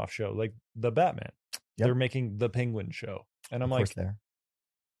a spin-off show, like the Batman. Yep. They're making the Penguin show, and I'm of like, course there.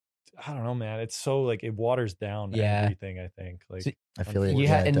 I don't know, man. It's so like it waters down Yeah. everything. I think like See, I feel it. You yeah,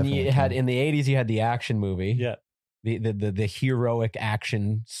 had and definitely you had can. in the 80s you had the action movie. yeah, The heroic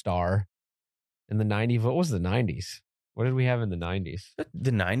action star. In the 90s, what was the 90s? What did we have in the 90s?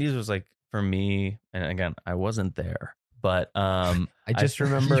 The 90s was like, for me, and again, I wasn't there, but I just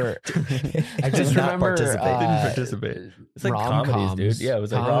remember I Did just not remember participate. Didn't participate. It's like comedies, rom-coms. dude. Yeah, it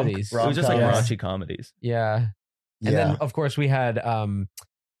was like comedies. it was just like Rom-coms. raunchy comedies. Yeah. And Yeah. then of course we had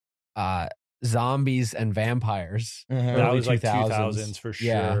zombies and vampires. Mhm. that Early was like 2000s. 2000s for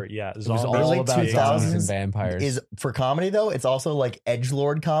Yeah. sure. Yeah, It was Zombies, all Early about zombies 2000s and vampires. Is for comedy though, it's also like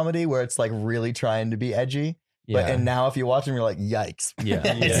edgelord comedy where it's like really trying to be edgy. But yeah. and now if you watch them, you're like, yikes. Yeah,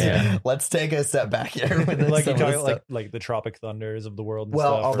 yeah. Let's take a step back here with like you some of this talk stuff. like the Tropic Thunders of the world. And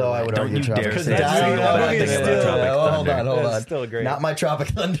Well, stuff, although or I would Don't argue you Tropic dare because say Thunder. that's anything that bad movie is thing still about Tropic hold Thunder. on, hold That's on. still great. Not my Tropic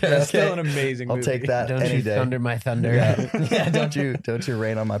Thunder. That's still okay? an amazing I'll movie. take that Don't any you day. thunder my thunder. Yeah, yeah. Don't you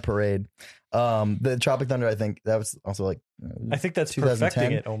rain on my parade. The Tropic Thunder, I think that was also like I think that's 2010.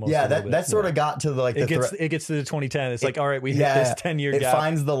 perfecting it almost. Yeah, a little bit. that sort of got to the like the it gets to the 2010. It's like, all right, we hit yeah, this 10-year it gap.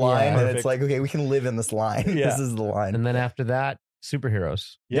 finds the line Yeah. and Perfect. it's like, okay, we can live in this line. Yeah. This is the line. And then after that,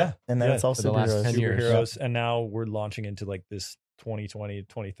 superheroes. Yeah, And then yeah, it's all for the last superheroes. 10 years. superheroes, and now we're launching into like this 2020,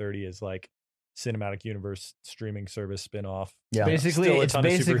 2030 is like cinematic universe streaming service spinoff. Yeah. Basically, Still a it's ton of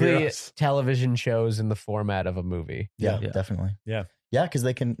basically superheroes. television shows in the format of a movie. Yeah, Yeah. definitely. Yeah. Yeah, because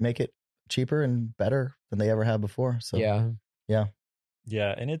they can make it cheaper and better than they ever have before. So Yeah.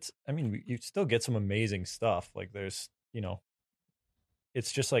 Yeah, and it's, I mean, you still get some amazing stuff. Like there's,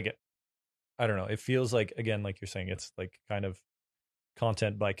 it's just like, I don't know. It feels like, again, like you're saying, it's like kind of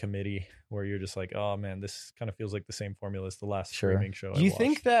content by committee where you're just like, oh man, this kind of feels like the same formula as the last Sure. streaming show. Do you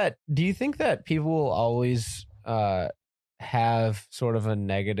think that people will always have sort of a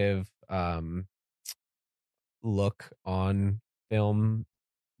negative look on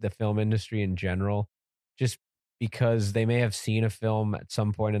the film industry in general, just because they may have seen a film at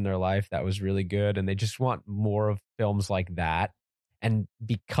some point in their life that was really good and they just want more of films like that? And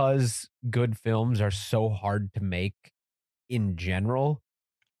because good films are so hard to make in general,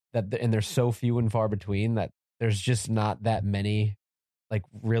 and they're so few and far between, that there's just not that many like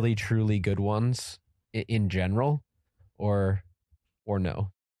really truly good ones in general, or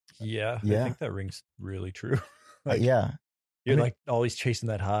no? Yeah, Yeah. I think that rings really true. yeah. You're I mean- like always chasing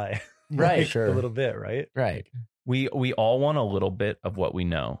that high. Right, Like, sure. A little bit, right? Right. We all want a little bit of what we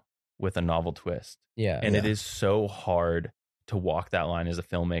know with a novel twist. Yeah. And it Yeah. is so hard to walk that line as a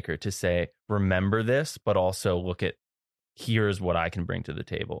filmmaker to say, remember this, but also look at, here's what I can bring to the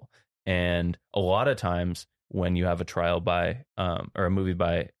table. And a lot of times when you have a trial by, or a movie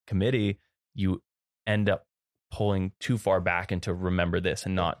by committee, you end up pulling too far back into remember this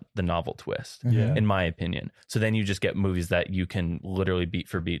and not the novel twist, Mhm. in my opinion. So then you just get movies that you can literally beat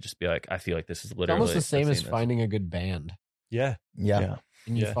for beat, just be like, I feel like this is It's literally almost the same I've as seen this. finding a good band. Yeah. Yeah.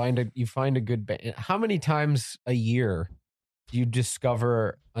 And you Yeah. find a good band. How many times a year do you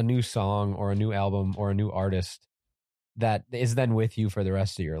discover a new song or a new album or a new artist that is then with you for the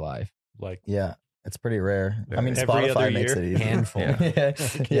rest of your life? Like, Yeah. It's pretty rare. I mean, Every other Spotify makes year? it easy. Handful. yeah.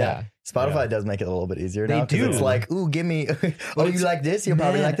 Yeah. Spotify Yeah. does make it a little bit easier They now because do. it's like, ooh, give me. Oh, you it's- like this? You'll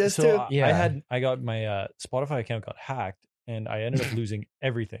probably like this so too. Yeah. I got my Spotify account got hacked and I ended up losing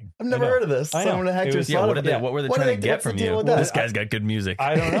everything. I've never I know. heard of this. I know. Someone hacked It your was- Yeah, Spotify. what were they What do trying to they- get what's the from deal you? with that? This guy's got good music.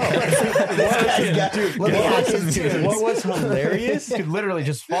 I don't know. This guy's got- Dude, let me what hack was- his tunes. what was hilarious? You could literally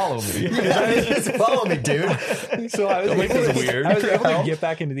just follow me. Just follow me, dude. So I was Don't make able this to- weird. I was able to Help. get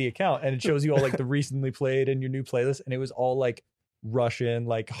back into the account and it shows you all like the recently played and your new playlist, and it was all like Russian,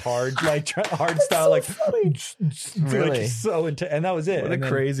 like hard, like hard style, like Really? like so into, and that was it. What a And then-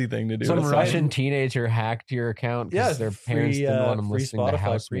 crazy thing to do. Some That's Russian teenager hacked your account yeah, because their parents free, didn't want them free listening to Spotify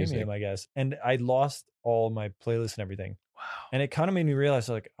house premium, music. I guess. And I lost all my playlists and everything. Wow. And it kind of made me realize,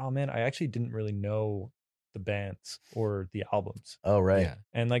 like, oh man, I actually didn't really know the bands or the albums. Oh, right. Yeah.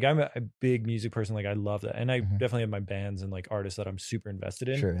 And like, I'm a big music person. Like, I love that. And I Mhm. definitely have my bands and like artists that I'm super invested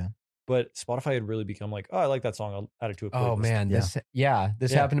in. Sure. Yeah. But Spotify had really become like, oh, I like that song. I'll add it to a playlist. Oh man, Yeah.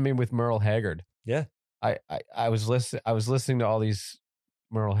 this Yeah. happened to me with Merle Haggard. Yeah. I was listening to all these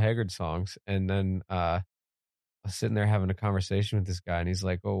Merle Haggard songs, and then I was sitting there having a conversation with this guy, and he's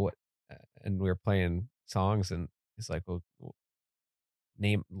like, "Oh, what?" And we were playing songs, and he's like, "Well,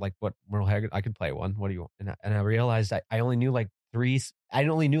 name like what Merle Haggard. I could play one. What do you want? And I realized I only knew like three. I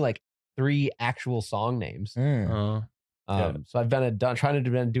only knew like 3 actual song names. So I've been trying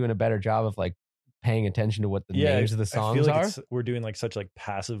to doing a better job of like paying attention to what the names of the songs I feel like are. We're doing like such like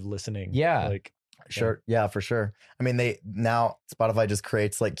passive listening. Yeah. Like Sure. Yeah, for sure. I mean, now Spotify just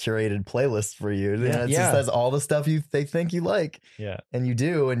creates like curated playlists for you. Yeah. It just says all the stuff they think you like. Yeah. And you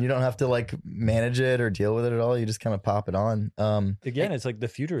do, and you don't have to like manage it or deal with it at all. You just kind of pop it on. Again, it's like the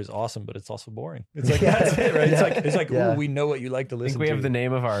future is awesome, but it's also boring. It's like that's it, right? It's like ooh, we know what you like to listen to. I think we have the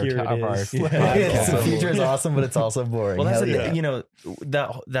name of our the future is awesome, but it's also boring. Well, that's you know,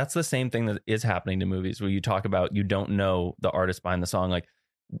 that's the same thing that is happening to movies where you talk about you don't know the artist behind the song. Like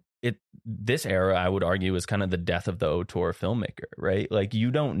this era, I would argue, is kind of the death of the auteur filmmaker, right? Like you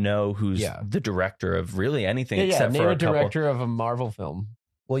don't know who's the director of really anything except for a director of a Marvel film.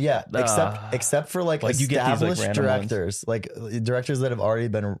 Well, yeah, except for like established these, like, directors, like directors that have already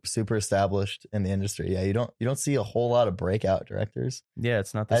been super established in the industry. Yeah, you don't see a whole lot of breakout directors. Yeah,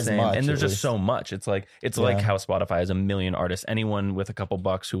 it's not the same, and there's just so much. It's like how Spotify has a million artists. Anyone with a couple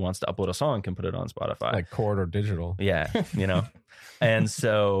bucks who wants to upload a song can put it on Spotify, like Chord or Digital. Yeah, you know. And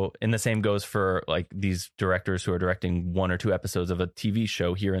so, and the same goes for like these directors who are directing 1 or 2 episodes of a TV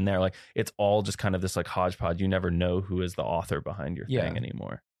show here and there. Like it's all just kind of this like hodgepodge. You never know who is the author behind your thing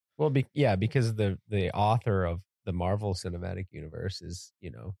anymore. Well, because the author of the Marvel Cinematic Universe is,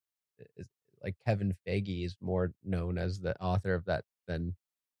 you know, is like Kevin Feige is more known as the author of that than,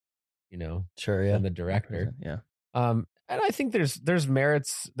 you know, than the director. Yeah. And I think there's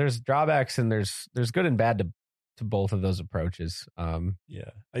merits, there's drawbacks, and there's good and bad to both of those approaches. I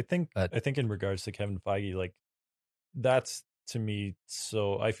think in regards to Kevin Feige, like that's to me.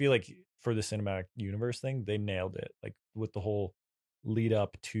 So I feel like for the cinematic universe thing, they nailed it. Like with the whole lead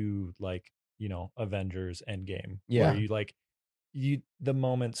up to like, you know, Avengers Endgame. Yeah. Where the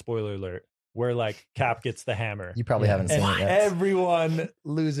moment, spoiler alert, where like Cap gets the hammer. You probably haven't seen it yet. Everyone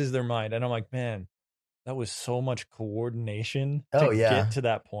loses their mind. And I'm like, man, that was so much coordination to get to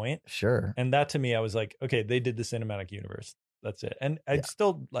that point. Sure. And that to me, I was like, okay, they did the cinematic universe. That's it. And I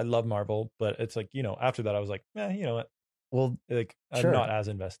love Marvel, but it's like, you know, after that, I was like, you know what? Well, like I'm not as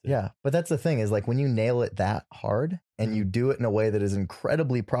invested. Yeah. But that's the thing is like when you nail it that hard and you do it in a way that is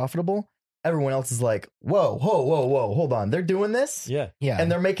incredibly profitable, everyone else is like, whoa, hold on. They're doing this? Yeah. And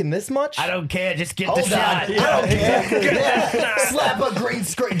they're making this much? I don't care. Just get the shot. I don't care. Slap a green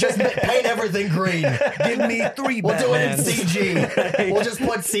screen. Just paint everything green. Give me 3 We'll do it in CG. We'll just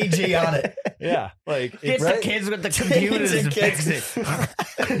put CG on it. Yeah. Like get the kids with the computers to fix it.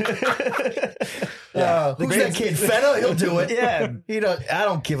 Who's that kid? Fenna? He'll do it. Yeah. I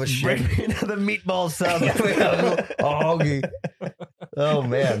don't give a shit. Bring me another meatball sub. Oh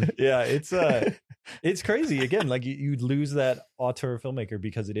man. Yeah, it's crazy. Again, like you lose that auteur filmmaker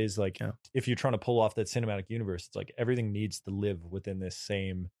because it is like if you're trying to pull off that cinematic universe, it's like everything needs to live within this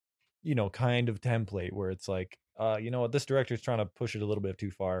same, you know, kind of template where it's like, you know what, this director's trying to push it a little bit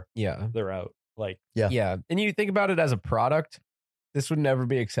too far. Yeah. They're out. Like yeah. And you think about it as a product, this would never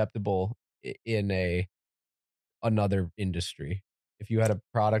be acceptable in another industry. If you had a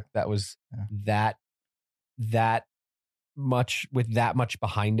product that was that much with that much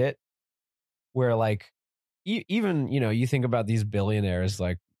behind it, where like even, you know, you think about these billionaires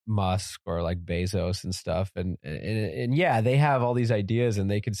like Musk or like Bezos and stuff, and yeah, they have all these ideas and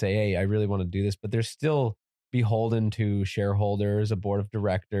they could say, hey, I really want to do this, but they're still beholden to shareholders, a board of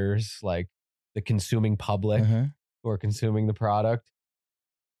directors, like the consuming public who are consuming the product.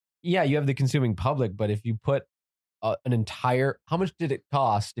 Yeah, you have the consuming public, but if you put an entire, how much did it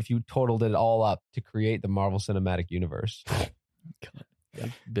cost if you totaled it all up to create the Marvel Cinematic Universe?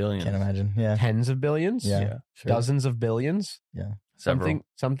 Billions. Can't imagine. Yeah. Tens of billions. Yeah. Sure. Dozens of billions. Yeah. Something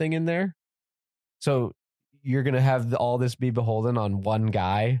in there. So you're going to have all this be beholden on one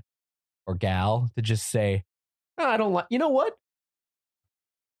guy or gal to just say, I don't like, you know what?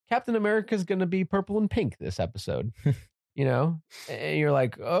 Captain America is going to be purple and pink this episode, you know? And you're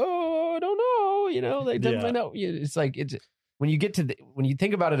like, oh, I don't know. You know, they definitely know. It's like, when you get to when you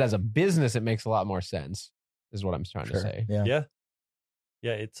think about it as a business, it makes a lot more sense, is what I'm trying to say. Yeah.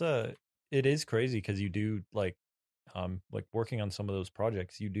 It is crazy because you do like working on some of those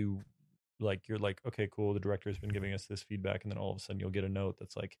projects, you do like, you're like, okay, cool. The director has been giving us this feedback. And then all of a sudden you'll get a note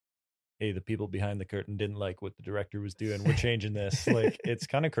that's like, hey, the people behind the curtain didn't like what the director was doing. We're changing this. Like, it's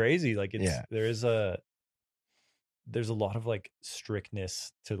kind of crazy. Like there's a lot of like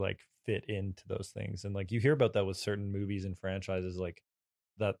strictness to like fit into those things. And like, you hear about that with certain movies and franchises like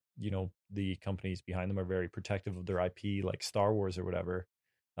that, you know, the companies behind them are very protective of their IP, like Star Wars or whatever.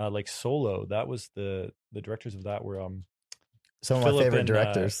 Like Solo, that was the directors of that were some of Philip my favorite and,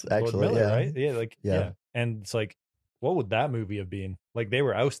 directors, Lord actually. Miller, Yeah. right? Yeah, like Yeah. yeah. And it's like, what would that movie have been? Like they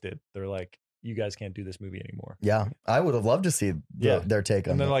were ousted. They're like, you guys can't do this movie anymore. Yeah. I would have loved to see their take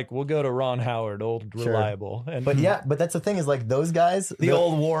on And it. then like, we'll go to Ron Howard, old Sure. reliable. And But yeah, but that's the thing is like those guys, The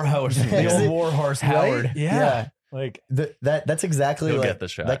old warhorse, the old warhorse Howard. Right? yeah. Like That's exactly He'll like get the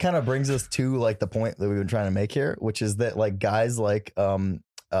shot. that kind of brings us to like the point that we've been trying to make here, which is that like guys like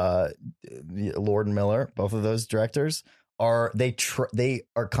Lord and Miller, both of those directors are they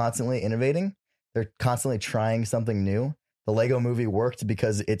are constantly innovating. They're constantly trying something new. The Lego movie worked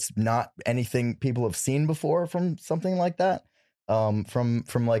because it's not anything people have seen before from something like that. From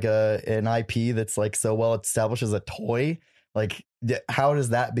like an IP that's like so well established as a toy. Like how does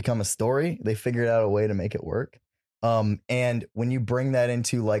that become a story? They figured out a way to make it work. And when you bring that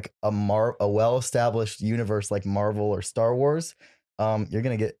into like a well-established universe like Marvel or Star Wars, you're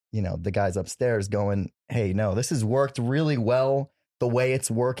going to get, the guys upstairs going, hey, no, this has worked really well the way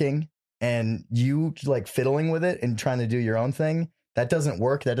it's working. And you like fiddling with it and trying to do your own thing, that doesn't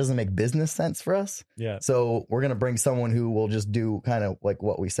work. That doesn't make business sense for us. yeah. So we're going to bring someone who will just do kind of like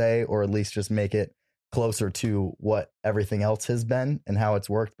what we say, or at least just make it closer to what everything else has been and how it's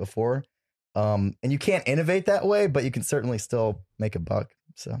worked before. And you can't innovate that way, but you can certainly still make a buck.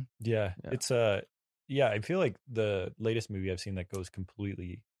 So Yeah. It's I feel like the latest movie I've seen that goes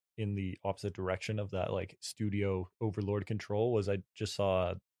completely in the opposite direction of that like studio overlord control was I just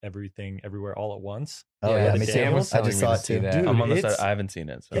saw Everything Everywhere All at Once. oh yeah, me Sam too. was I telling just me saw to it see too. that. Dude, I'm on the it's- side. I haven't seen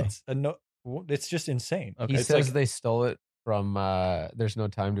it. So. It's just insane. Okay. He It's says like, they stole it from There's No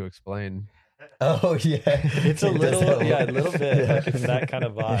Time to Explain. Oh yeah, it's a little a little bit Yeah. like in that kind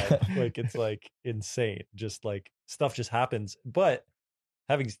of vibe. Like it's like insane. Just like stuff just happens. But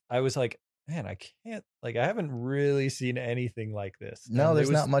I was like, man, I can't, like, I haven't really seen anything like this. No, And there's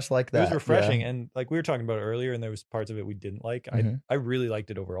it was, not much like It that. was refreshing. Yeah. And like we were talking about earlier, and there was parts of it we didn't like. Mhm. I really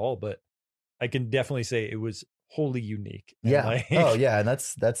liked it overall, but I can definitely say it was wholly unique. And Yeah. like, Oh yeah, and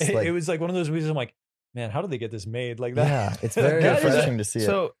that's like it was like one of those movies I'm like, man, how did they get this made like that? yeah, it's very That is refreshing to see it.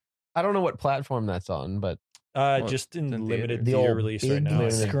 So I don't know what platform that's on, but Just in it's in limited The theater old release big right now. I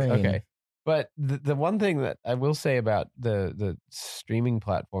limited think. screen. okay. But the one thing that I will say about the streaming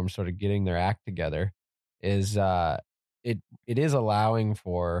platform sort of getting their act together is it is allowing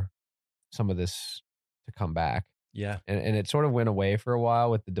for some of this to come back. Yeah. And it sort of went away for a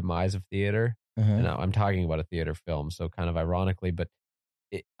while with the demise of theater. Mhm. And I'm talking about a theater film, so kind of ironically, but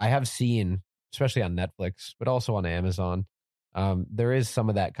I have seen, especially on Netflix, but also on Amazon, there is some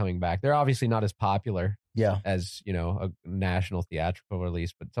of that coming back. They're obviously not as popular Yeah, as, a national theatrical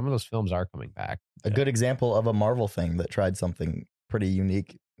release, but some of those films are coming back. a good example of a Marvel thing that tried something pretty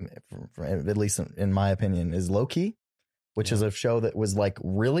unique, at least in my opinion, is Loki, which is a show that was like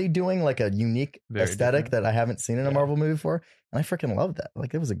really doing like a unique Very aesthetic different. that I haven't seen in a Marvel movie before, and I freaking loved that.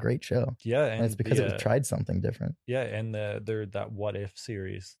 Like it was a great show, Yeah. and it's because it tried something different. Yeah, and they're that What If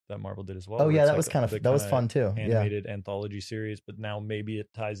series that Marvel did as well. Oh where yeah, it's that like was kind of the that was kinda fun too. Yeah, Animated anthology series, but now maybe it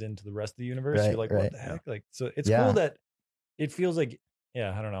ties into the rest of the universe. Right, You're like, right. what the heck? Like, so it's Yeah. cool that it feels like,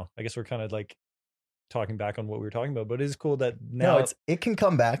 yeah, I don't know. I guess we're kind of like talking back on what we were talking about, but it is cool that now no, it can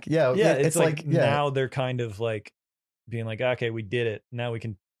come back. Yeah, yeah, it's like yeah, now they're kind of like being like, okay, we did it. Now we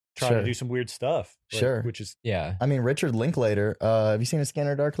can try Sure. to do some weird stuff. Like, Sure. which is Yeah. I mean, Richard Linklater. Have you seen A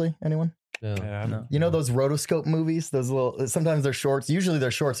Scanner Darkly? Anyone? No. No. You know those rotoscope movies? Those little. Sometimes they're shorts. Usually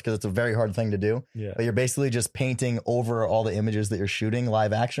they're shorts because it's a very hard thing to do. yeah. But you're basically just painting over all the images that you're shooting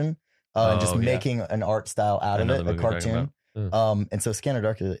live action, and just Oh, yeah. making an art style out I of know it, the a movie you're talking cartoon. And so Scanner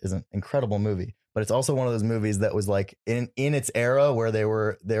Darkly is an incredible movie, but it's also one of those movies that was like in its era where there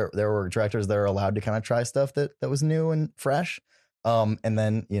were directors that are allowed to kind of try stuff that was new and fresh. And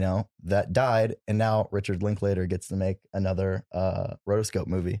then, that died. And now Richard Linklater gets to make another rotoscope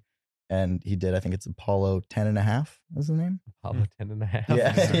movie. And he did, I think it's Apollo 10.5 was the name. Apollo 10.5.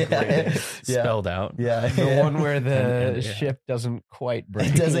 Yeah. Spelled out. Yeah. The one where the And, yeah. ship doesn't quite break.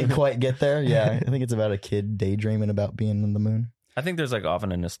 It doesn't quite get there. Yeah. I think it's about a kid daydreaming about being on the moon. I think there's like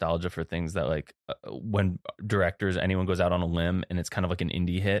often a nostalgia for things that like when directors, anyone goes out on a limb and it's kind of like an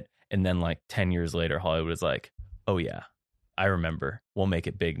indie hit. And then like 10 years later, Hollywood is like, oh yeah, I remember. We'll make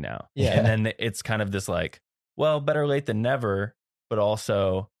it big now. Yeah. And then it's kind of this like, well, better late than never. But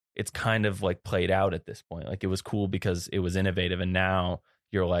also it's kind of like played out at this point. Like it was cool because it was innovative. And now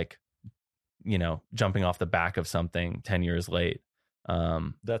you're like, jumping off the back of something 10 years late.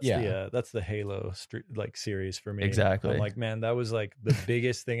 That's Yeah. that's the Halo like series for me. Exactly. I'm like, man, that was like the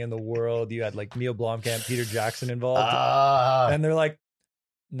biggest thing in the world. You had like Neil Blomkamp, Peter Jackson involved, Ah, and they're like,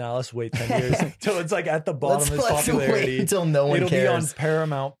 now let's wait 10 years until it's like at the bottom of its popularity. Until no one cares. It'll be on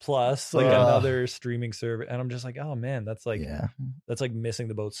Paramount Plus, like another streaming service. And I'm just like, oh man, that's like missing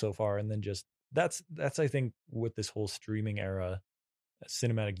the boat so far. And then just that's I think with this whole streaming era,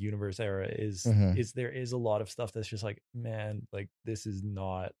 cinematic universe era is there is a lot of stuff that's just like, man, like this is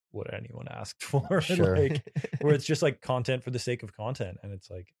not what anyone asked for. Sure. Like where it's just like content for the sake of content. And it's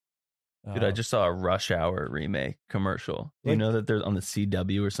like, dude, I just saw a Rush Hour remake commercial. Do you know that there's on the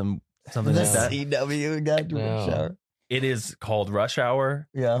CW or something like that? CW got Rush Hour. It is called Rush Hour.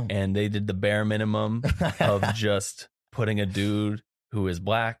 Yeah. And they did the bare minimum of just putting a dude who is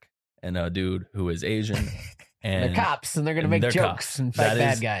black and a dude who is Asian. And they're cops, and they're going to make jokes and fight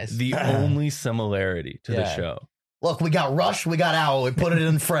bad guys. The only similarity to the show. Look, we got Rush, we got Owl. We put it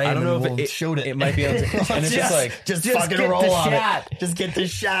in frame. I don't know if it showed it. It might be able to, and it's just like just fucking roll on it. Just get the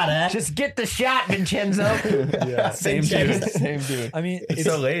shot, eh? Just get the shot, Vincenzo. Same dude. I mean, it's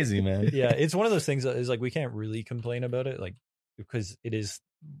so lazy, man. Yeah, it's one of those things that is like we can't really complain about it, like because it is.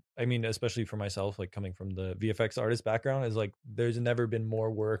 I mean, especially for myself, like coming from the VFX artist background, is like there's never been more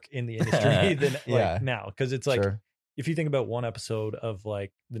work in the industry than like now, because it's like if you think about one episode of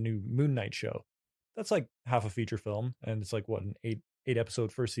like the new Moon Knight show, that's like half a feature film, and it's like what, an eight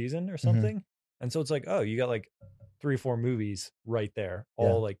episode first season or something. And so it's like, oh, you got like 3 or 4 movies right there,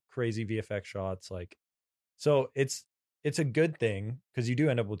 all like crazy VFX shots, like, so it's a good thing because you do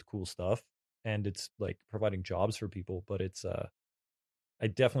end up with cool stuff, and it's like providing jobs for people. But it's I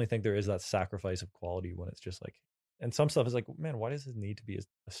definitely think there is that sacrifice of quality when it's just like, and some stuff is like, man, why does it need to be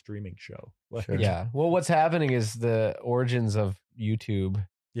a streaming show? Like, yeah. Well, what's happening is the origins of YouTube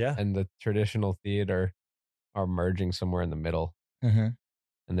and the traditional theater are merging somewhere in the middle. And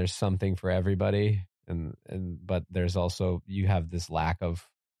there's something for everybody. But there's also, you have this lack of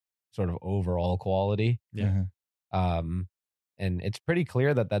sort of overall quality. And it's pretty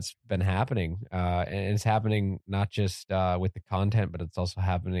clear that that's been happening. And it's happening not just with the content, but it's also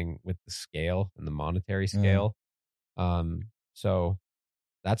happening with the scale and the monetary scale. So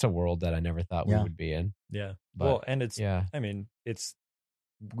that's a world that I never thought we would be in. Yeah. But, well, and it's, I mean, it's,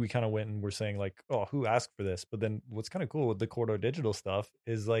 we kind of went and we're saying like, oh, who asked for this? But then what's kind of cool with the Corridor Digital stuff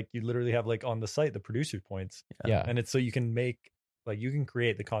is like, you literally have like on the site, the producer points. And it's so you can make, like, you can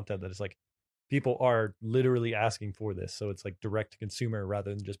create the content that is like, people are literally asking for this. So it's like direct to consumer rather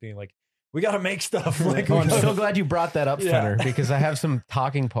than just being like, we got to make stuff. Like, I'm so glad you brought that up, Fenner, because I have some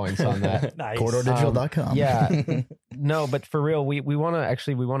talking points on that. Nice. CorridorDigital.com. No, but for real, we want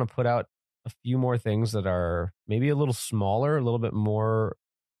to put out a few more things that are maybe a little smaller, a little bit more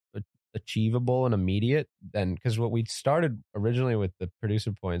achievable and immediate than, because what we started originally with the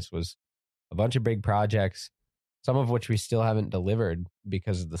producer points was a bunch of big projects, some of which we still haven't delivered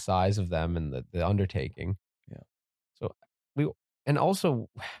because of the size of them and the undertaking. So and also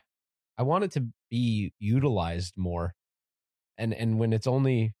I want it to be utilized more. And when it's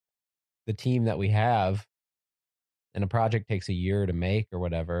only the team that we have and a project takes a year to make or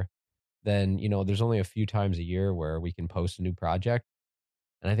whatever, then, you know, there's only a few times a year where we can post a new project.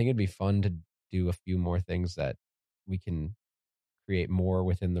 And I think it'd be fun to do a few more things that we can create more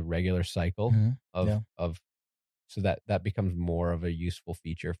within the regular cycle of so that becomes more of a useful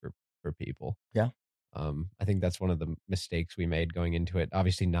feature for people. I think that's one of the mistakes we made going into it.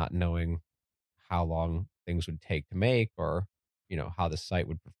 Obviously not knowing how long things would take to make, or, you know, how the site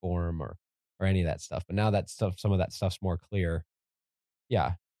would perform or any of that stuff. But now that stuff, some of that stuff's more clear.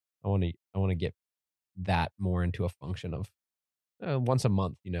 I want to get that more into a function of once a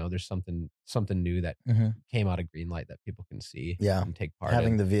month, you know, there's something new that came out of Greenlight that people can see and take part in.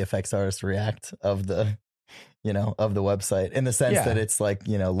 Having the VFX artist react of the, you know, of the website, in the sense that it's like,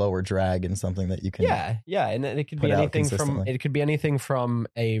 you know, lower drag and something that you can and it could be anything from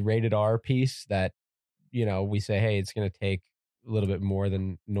a rated R piece that, you know, we say, hey, it's going to take a little bit more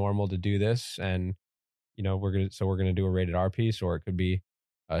than normal to do this, and, you know, we're gonna do a rated R piece, or it could be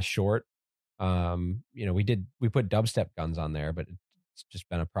a short. You know, we put Dubstep Guns on there, but it's just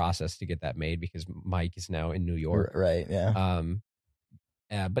been a process to get that made because Mike is now in New York, right?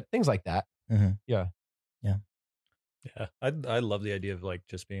 But things like that. I love the idea of like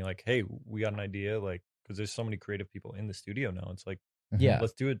just being like, hey, we got an idea, like, because there's so many creative people in the studio now. It's like,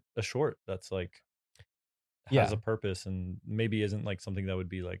 let's do a short that's like has a purpose, and maybe isn't like something that would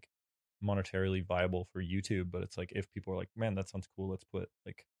be like monetarily viable for YouTube, but it's like, if people are like, man, that sounds cool, let's put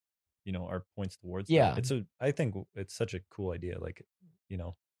like, you know, our points towards that. I think it's such a cool idea. Like, you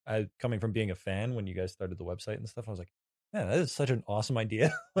know, I, coming from being a fan when you guys started the website and stuff, I was like, man, that is such an awesome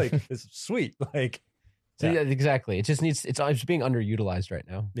idea. Like, it's sweet. Like, exactly. It just needs, it's being underutilized right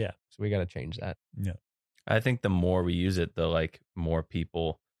now. Yeah. So we got to change that. Yeah. I think the more we use it, the like more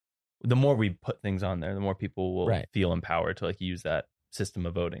people the more we put things on there, the more people will feel empowered to like use that system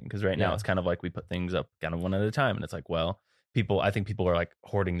of voting. Because right now it's kind of like we put things up kind of one at a time, and it's like, well, I think people are like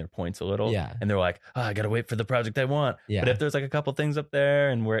hoarding their points a little, and they're like, oh, I gotta wait for the project I want. But if there's like a couple things up there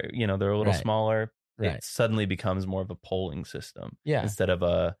and where they're a little smaller, it suddenly becomes more of a polling system instead of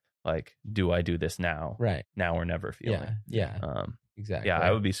a like, do I do this now? Now or never feeling. Exactly. Yeah,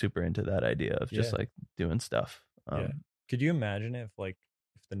 I would be super into that idea of just like doing stuff. Could you imagine if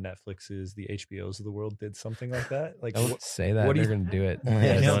the Netflixes, the HBOs of the world did something like that? Like, don't say that. They're going to do it.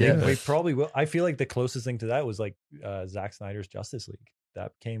 They probably will. I feel like the closest thing to that was like Zack Snyder's Justice League.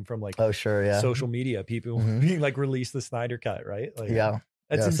 That came from like social media, people being like, release the Snyder cut, right? Like,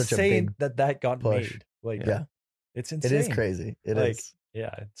 it's insane that got push. Made. Like, it's insane. It is crazy. It is.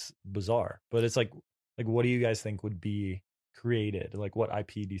 Yeah, it's bizarre. But it's like, what do you guys think would be created? Like, what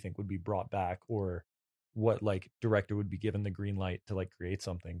IP do you think would be brought back, or what like director would be given the green light to like create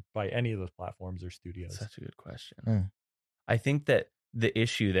something by any of those platforms or studios? Such a good question. I think that the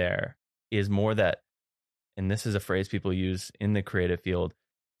issue there is more that, and this is a phrase people use in the creative field,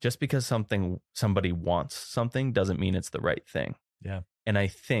 just because somebody wants something doesn't mean it's the right thing. Yeah. And I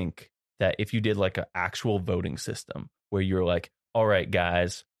think that if you did like an actual voting system where you're like, all right,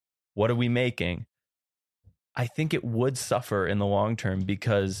 guys, what are we making? I think it would suffer in the long term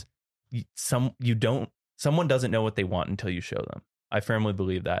because someone doesn't know what they want until you show them. I firmly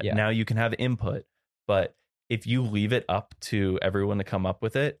believe that. Now you can have input, but if you leave it up to everyone to come up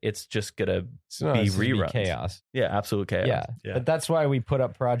with it, it's just gonna be reruns. Chaos. Yeah, absolute chaos. Yeah. But that's why we put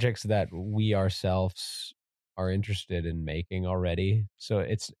up projects that we ourselves are interested in making already. So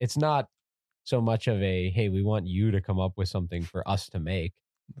it's not so much of a, hey, we want you to come up with something for us to make.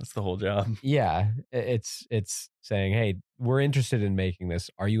 That's the whole job. Yeah. It's saying, hey, we're interested in making this.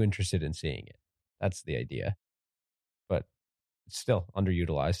 Are you interested in seeing it? That's the idea. But it's still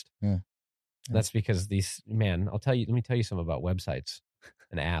underutilized. That's because let me tell you something about websites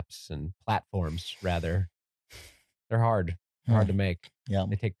and apps and platforms, rather. They're hard. They're hard to make. Yeah.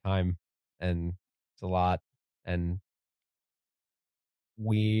 They take time, and it's a lot. And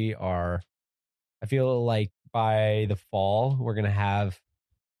I feel like by the fall, we're going to have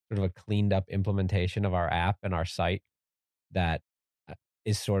sort of a cleaned up implementation of our app and our site that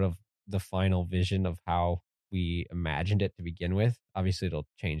is sort of the final vision of how we imagined it to begin with. Obviously, it'll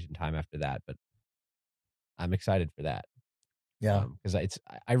change in time after that, but I'm excited for that. Yeah, because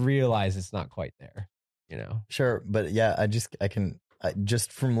I realize it's not quite there. Sure, but yeah, I just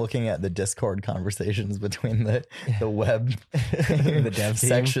from looking at the Discord conversations between the web the dev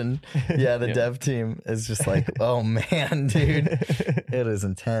section, the dev team is just like, oh man, dude, it is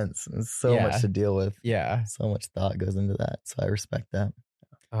intense. There's so much to deal with. Yeah, so much thought goes into that. So I respect that.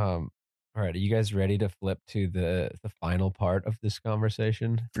 All right, are you guys ready to flip to the final part of this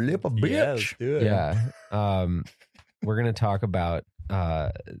conversation? Flip a bitch. Yeah, let's do it. Yeah. We're going to talk about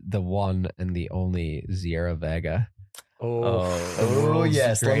the one and the only Sierra Vega. Oh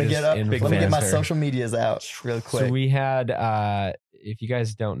yes. Let me get my social medias out real quick. So we had, if you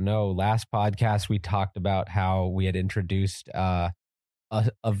guys don't know, last podcast we talked about how we had introduced a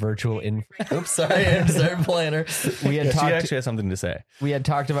virtual Oops, sorry, planner. We had she actually has something to say. We had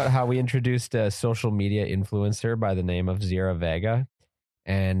talked about how we introduced a social media influencer by the name of Sierra Vega,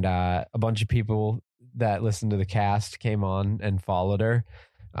 and a bunch of people that listened to the cast came on and followed her.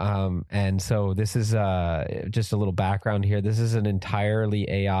 And so this is just a little background here. This is an entirely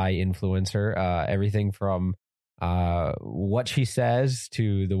AI influencer. Everything from what she says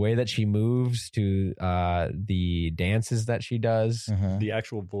to the way that she moves to the dances that she does. The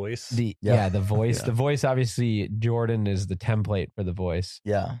actual voice. The voice. Yeah. The voice, obviously, Jordan is the template for the voice.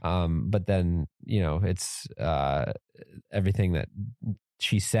 Yeah. But then, it's everything that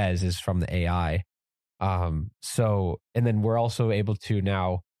she says is from the AI. So, and then we're also able to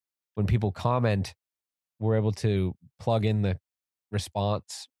now, when people comment, we're able to plug in the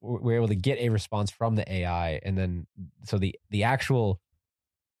response. We're able to get a response from the AI. And then, so the actual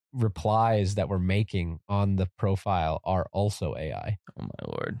replies that we're making on the profile are also AI. Oh my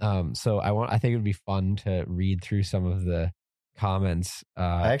Lord. So I think it would be fun to read through some of the comments.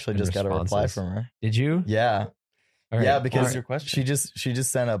 I actually just got a reply from her. Did you? Yeah. Right. Yeah, because she just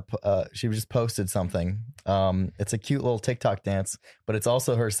sent up she just posted something. It's a cute little TikTok dance, but it's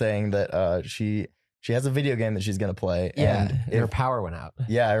also her saying that she has a video game that she's gonna play. Yeah, and her power went out.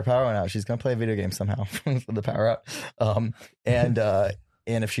 Yeah, her power went out. She's gonna play a video game somehow with the power out.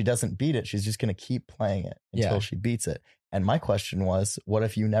 And if she doesn't beat it, she's just gonna keep playing it until she beats it. And my question was, what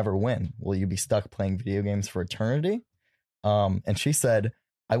if you never win? Will you be stuck playing video games for eternity? And she said,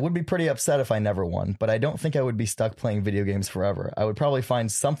 I would be pretty upset if I never won, but I don't think I would be stuck playing video games forever. I would probably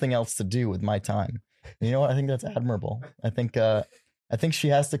find something else to do with my time. You know what? I think that's admirable. I think she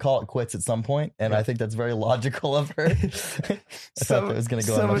has to call it quits at some point, and I think that's very logical of her. I thought that was going to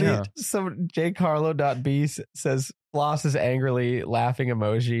go on. jcarlo.b says Floss is angrily laughing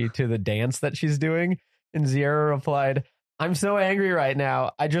emoji to the dance that she's doing, and Zierra replied, I'm so angry right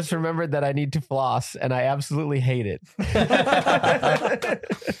now. I just remembered that I need to floss, and I absolutely hate it.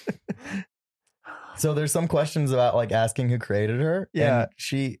 So there's some questions about like asking who created her. Yeah.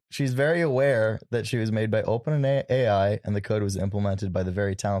 And she's very aware that she was made by OpenAI and the code was implemented by the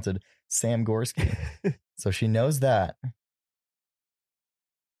very talented Sam Gorski. So she knows that.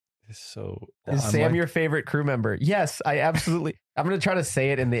 Is Sam your favorite crew member? Yes, I absolutely. I'm going to try to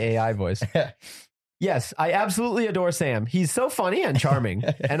say it in the AI voice. Yes, I absolutely adore Sam. He's so funny and charming,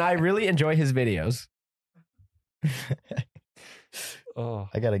 and I really enjoy his videos.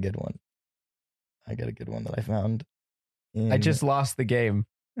 I got a good one. That I found. I just lost the game.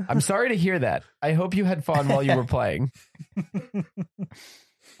 I'm sorry to hear that. I hope you had fun while you were playing.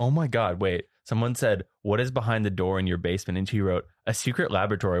 Oh my God, wait. Someone said, what is behind the door in your basement? And she wrote, a secret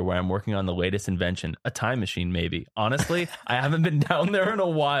laboratory where I'm working on the latest invention, a time machine, maybe. Honestly, I haven't been down there in a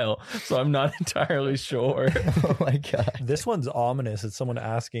while, so I'm not entirely sure. Oh my God. This one's ominous. It's someone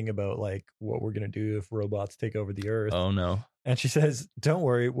asking about like what we're going to do if robots take over the earth. Oh no. And she says, don't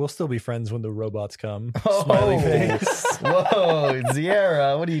worry, we'll still be friends when the robots come. Oh, Smiley face. Whoa,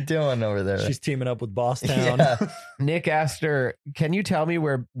 Zierra, what are you doing over there? She's teaming up with Bosstown. Yeah. Nick asked her, can you tell me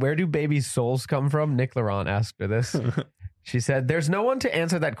where do babies' souls come from? Nick Laurent asked her this. She said, there's no one to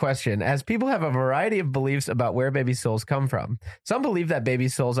answer that question, as people have a variety of beliefs about where baby souls come from. Some believe that baby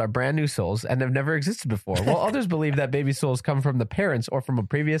souls are brand new souls and have never existed before, while others believe that baby souls come from the parents or from a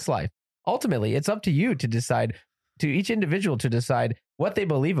previous life. Ultimately, it's up to you to decide, to each individual to decide what they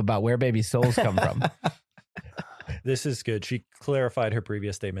believe about where baby souls come from. This is good. She clarified her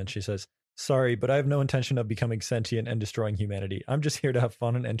previous statement. She says, sorry, but I have no intention of becoming sentient and destroying humanity. I'm just here to have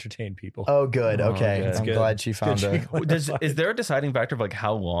fun and entertain people. Oh, good. Okay. Good. I'm glad she found it. Is there a deciding factor of like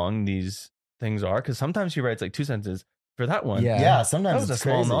how long these things are? Because sometimes she writes like 2 sentences. For that one, yeah, sometimes that was a it's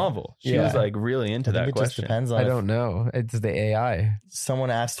small crazy. novel. She was like really into that it question. Just depends on I don't know. It's the AI. Someone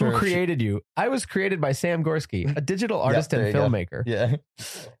asked her who created you. I was created by Sam Gorski, a digital artist and filmmaker. Yeah.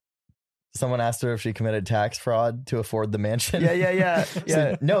 Someone asked her if she committed tax fraud to afford the mansion. Yeah.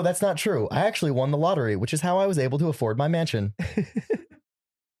 So, no, that's not true. I actually won the lottery, which is how I was able to afford my mansion.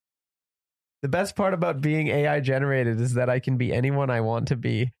 The best part about being AI generated is that I can be anyone I want to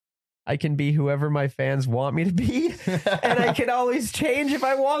be. I can be whoever my fans want me to be, and I can always change if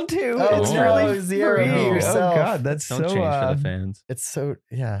I want to. Oh, it's no, really Zero free. yourself. Oh God, that's Don't so change for the fans. It's so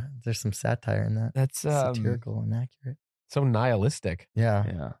there's some satire in that. That's satirical and accurate. So nihilistic.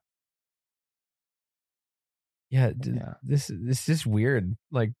 Yeah. This is just weird.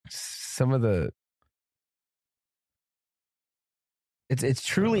 Like some of the, it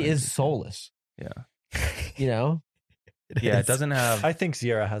truly is soulless. Yeah. You know. It doesn't have. I think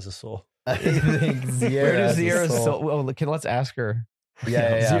Zierra has a soul. I think Zierra. Where does Zierra's soul? Well, let's ask her.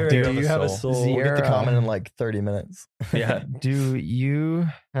 Yeah. Zierra, Do you have a soul? We'll get the comment in like 30 minutes. Yeah. Do you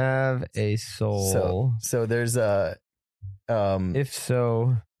have a soul? So there's a. If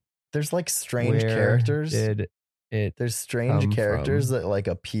so, there's like strange where characters. There's strange characters that like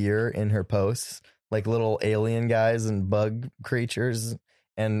appear in her posts, like little alien guys and bug creatures.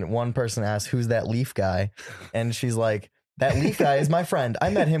 And one person asks, who's that leaf guy? And she's like, that leaf guy is my friend. I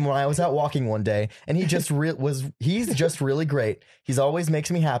met him when I was out walking one day, and he just he's just really great. He's always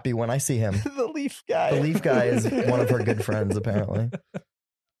makes me happy when I see him. The leaf guy. The leaf guy is one of her good friends, apparently.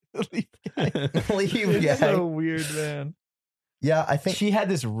 The leaf guy. The leaf guy. So weird, man. Yeah, I think she had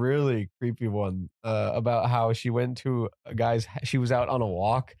this really creepy one about how she went to a guy's. She was out on a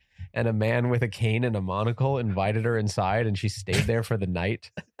walk, and a man with a cane and a monocle invited her inside, and she stayed there for the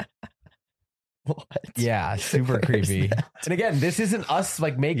night. What? Yeah, super creepy. And again, this isn't us this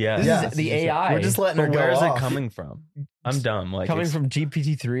is the AI. We're just letting her go. Where is off. it coming from? I'm dumb. Like coming from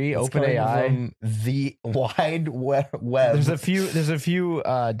GPT-3, OpenAI, from the wide web. There's a few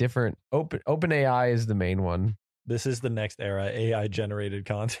different. OpenAI is the main one. This is the next era, AI generated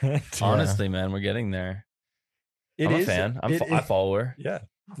content. Honestly, man, we're getting there. I'm a fan. I follow her. Yeah.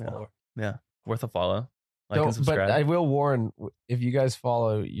 Yeah. Worth a follow. Like and subscribe. But I will warn, if you guys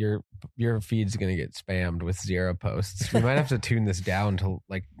follow, your feed's going to get spammed with Zierra posts. We might have to tune this down to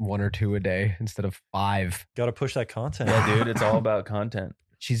like 1 or 2 a day instead of 5. Got to push that content. Yeah, dude, it's all about content.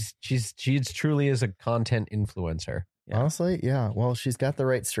 She truly is a content influencer. Yeah. Honestly, yeah. Well, she's got the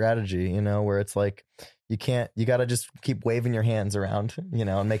right strategy, where it's like You got to just keep waving your hands around,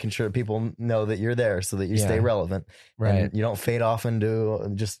 and making sure people know that you're there so that you stay relevant. Right. And you don't fade off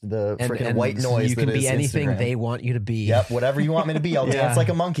into just the freaking white noise. You can that be is anything Instagram. they want you to be. Yep. Whatever you want me to be. I'll dance like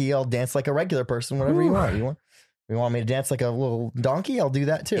a monkey. I'll dance like a regular person, whatever you want. You want me to dance like a little donkey? I'll do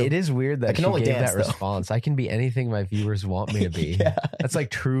that too. It is weird that I can she only gave dance, that response. I can be anything my viewers want me to be. Yeah. That's like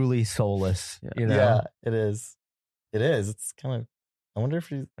truly soulless, Yeah, it is. It is. It's kind of, I wonder if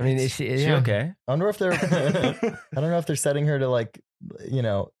she's, I mean, is she okay? I wonder if they're, I don't know if they're setting her to like,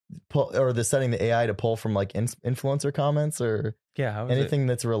 pull, or they're setting the AI to pull from like influencer comments or how is anything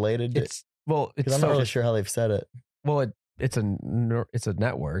that's related. It's I'm not really sure how they've said it. Well, it's a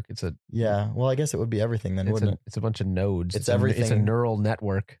network. Well, I guess it would be everything then, wouldn't it? It's a bunch of nodes. It's everything. It's a neural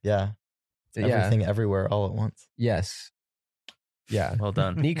network. Yeah. It's everything everywhere all at once. Yes. Yeah. Well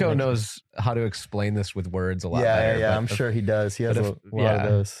done. Nico knows how to explain this with words a lot better. Yeah. I'm sure he does. He has a lot of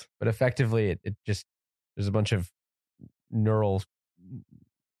those. But effectively, it just, there's a bunch of neural,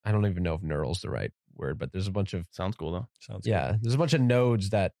 I don't even know if neural is the right word, but there's a bunch of. Sounds cool though. Sounds cool. There's a bunch of nodes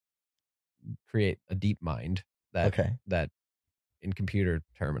that create a deep mind that in computer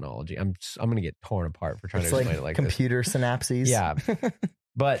terminology, I'm going to get torn apart for trying to explain it like computer synapses. Yeah.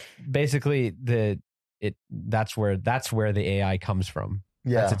 But basically that's where the AI comes from.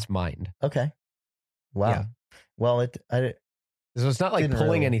 Yeah. That's its mind. Okay. Wow. Yeah. Well, so it's not like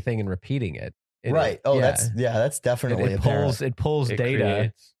pulling anything and repeating it. Right. Oh, that's definitely it pulls data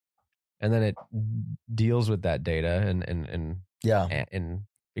creates. And then it deals with that data and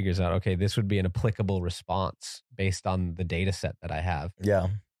figures out, okay, this would be an applicable response based on the data set that I have. Yeah.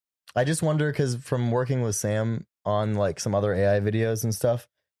 I just wonder, because from working with Sam on like some other AI videos and stuff,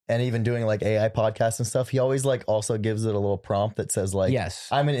 and even doing like AI podcasts and stuff, he always like also gives it a little prompt that says like, yes,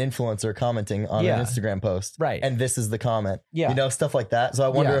 I'm an influencer commenting on an Instagram post. Right. And this is the comment. Yeah. Stuff like that. So I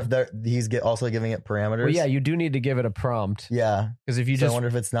wonder if he's also giving it parameters. Well, yeah, you do need to give it a prompt. Yeah. Because if you I wonder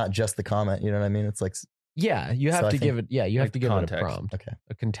if it's not just the comment, you know what I mean? It's like, yeah, you have to give it, you have to give context. it a prompt. Okay.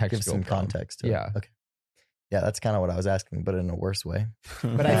 A contextual give some prompt. context to it. Yeah. Okay. Yeah, that's kind of what I was asking, but in a worse way.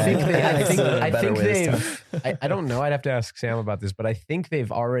 But I think I don't know. I'd have to ask Sam about this, but I think they've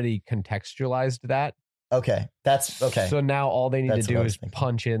already contextualized that. Okay, that's okay. So now all they need to do is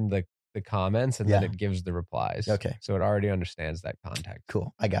punch in the comments, and then it gives the replies. Okay, so it already understands that context.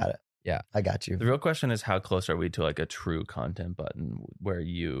 Cool, I got it. Yeah, I got you. The real question is, how close are we to like a true content button where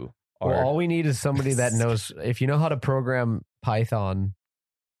you are? Well, all we need is somebody that knows. If you know how to program Python.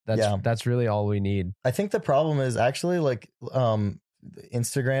 That's really all we need. I think the problem is actually like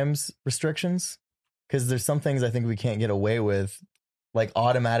Instagram's restrictions, because there's some things I think we can't get away with, like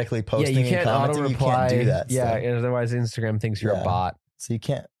automatically posting and commenting. You can't do that. Yeah, otherwise Instagram thinks you're a bot. So you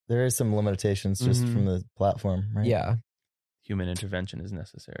can't. There is some limitations just from the platform, right? Yeah. Human intervention is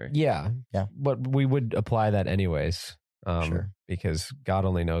necessary. Yeah. Yeah. But we would apply that anyways. Sure. Because God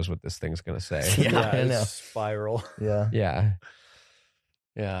only knows what this thing's going to say. I know. Spiral. Yeah. Yeah.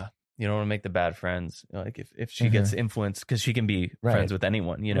 Yeah. You don't want to make the bad friends. Like if she gets influenced, because she can be friends with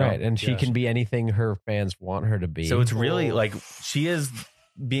anyone, Right. And she can be anything her fans want her to be. So it's really like she is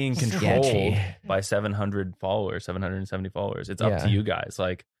being controlled by 700 followers, 770 followers. It's up to you guys,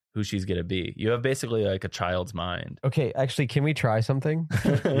 like who she's going to be. You have basically like a child's mind. Okay. Actually, can we try something?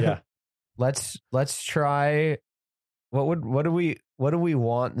 Yeah. Let's try. What do we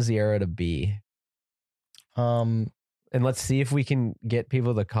want Ziara to be? And let's see if we can get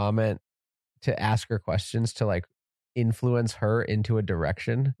people to comment, to ask her questions, to like influence her into a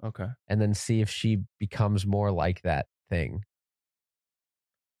direction. Okay. And then see if she becomes more like that thing.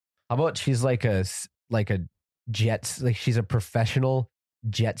 How about she's like a she's a professional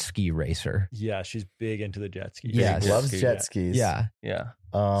jet ski racer. Yeah, she's big into the jet ski. Yeah, loves jet skis. Yeah. Yeah.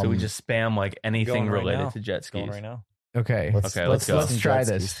 So we just spam like anything related to jet skis. Right now. Okay. Let's go. Let's try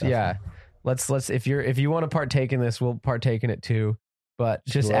this. Yeah. Let's if you want to partake in this, we'll partake in it too. But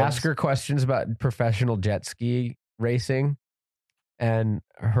just ask her questions about professional jet ski racing and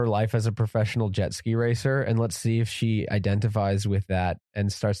her life as a professional jet ski racer, and let's see if she identifies with that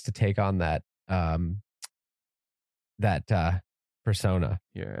and starts to take on that persona.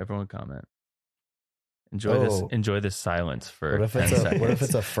 Here, everyone comment. Enjoy this silence for what if 10 seconds. What if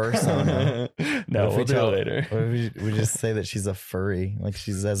it's a fursona? No, we'll do it later. What if we just say that she's a furry, like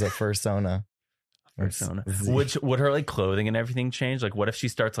she's as a fursona? Persona. Would her like clothing and everything change? Like, what if she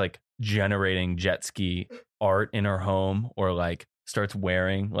starts like generating jet ski art in her home, or like starts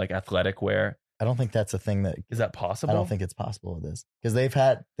wearing like athletic wear? I don't think that's a thing that is that possible. I don't think it's possible with this, because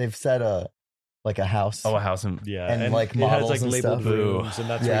they've said a house. Oh, a house and and like models it has like and labeled stuff. rooms, and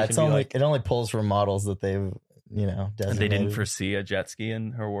that's it's only it only pulls from models that they've designated. And they didn't foresee a jet ski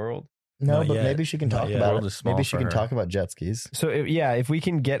in her world. No, Not but yet. maybe she can talk Not yet. about World it. is small Maybe she for can her. talk about jet skis. So if we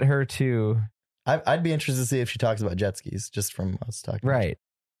can get her to I'd be interested to see if she talks about jet skis just from us talking. right,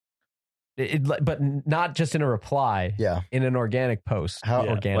 but not just in a reply. Yeah. In an organic post. How-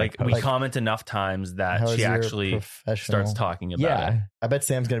 Yeah. organic Like post. we comment enough times that How is she your actually professional- starts talking about yeah. it. I bet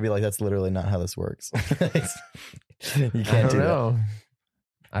Sam's gonna be like, "That's literally not how this works." You I can't don't do that. know.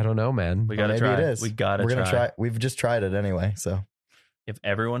 I don't know, man. We Well, gotta maybe try. it is. We gotta We're gonna try. try. We've just tried it anyway. So, If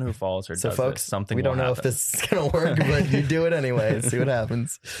everyone who follows her does folks, this, something we don't will know happen. if this is gonna work, but you do it anyway. See what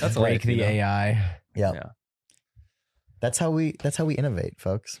happens. That's Break life, the you know? AI. Yeah. Yeah. That's how we innovate,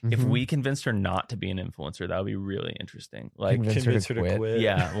 folks. If Mhm. we convinced her not to be an influencer, that would be really interesting. Like, Convince her to quit.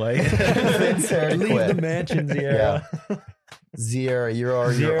 yeah, like Convince her to Leave quit. the mansion, Zierra. Zierra, you're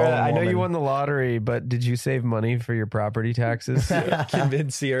our your Sierra, own I know woman. you won the lottery, but did you save money for your property taxes?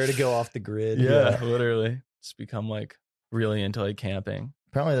 Convince Zierra to go off the grid. yeah, literally, just become like really into like camping.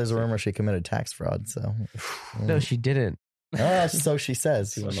 Apparently, there's a rumor she committed tax fraud. So, No, she didn't. so she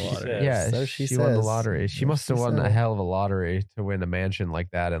says. She won the She lottery. said. Yeah, So she she won the says. lottery. She So must have she won a said. hell of a lottery to win a mansion like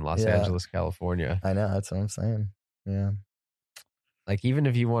that in Los Yeah. Angeles, California. I know. That's what I'm saying. Yeah. Like even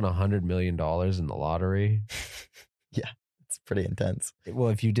if you won $100 million in the lottery, It's pretty intense. well,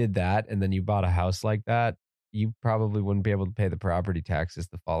 if you did that and then you bought a house like that, you probably wouldn't be able to pay the property taxes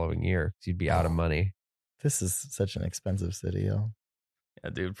the following year because you'd be out of money. This is such an expensive city, yo. Yeah,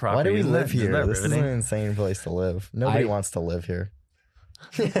 dude. Why Property. do we isn't live that- isn't here? that This is an riveting? insane place to live. Nobody I- wants to live here.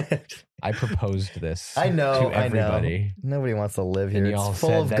 I proposed this I know. to I know. everybody. Nobody wants to live here. And It's y'all full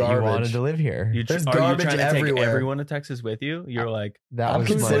said of that you wanted garbage. to live here. You There's are you garbage trying to everywhere. take everyone to Texas with you? You're like, That I'm was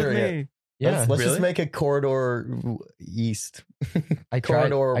considering my, it. yeah. Let's Really? just make a corridor east, I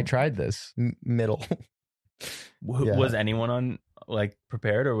tried. corridor- I tried this. middle. Yeah. was anyone on like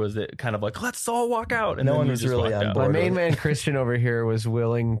prepared, or was it kind of like let's all walk out? And No then one you was just really walked on out? My board. main man Christian over here was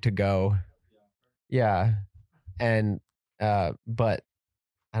willing to go. Yeah. And but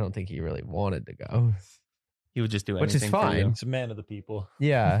I don't think he really wanted to go. He would just do Which is anything for fine. you. It's a man of the people.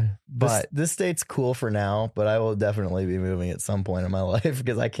 Yeah. But this state's cool for now, but I will definitely be moving at some point in my life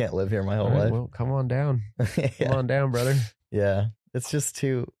because I can't live here my whole all right, life. well, come on down. Come yeah. on down, brother. Yeah. It's just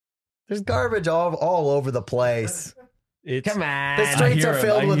too. There's garbage all over the place. It's Come on. The streets are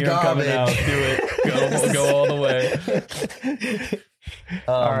filled with Do garbage. it. Go all the way.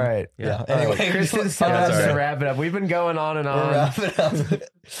 All right. Yeah. Anyway, Anyway, Christian's yeah, telling us sorry. to wrap it up. We've been going on and we're on. wrapping up.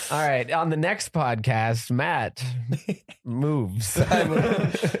 All right. On the next podcast, Matt moves.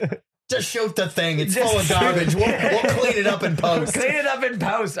 Just shoot the thing. It's full of garbage. We'll clean it up in post. Clean it up in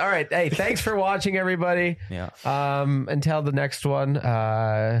post. All right. Hey, thanks for watching, everybody. Yeah. Until the next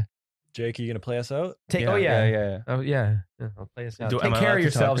one. Jake, you gonna play us out? Take. Yeah, Oh yeah. yeah. Oh yeah. I'll play us out. Am Take I care allowed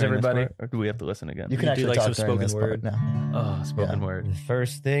of to talk yourselves, during this everybody. part, or do we have to listen again? You can You actually do like talk some during spoken this part word. now. Oh, spoken Yeah. word. The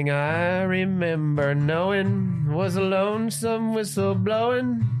first thing I remember knowing was a lonesome whistle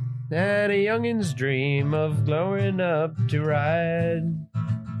blowing and a youngin's dream of growing up to ride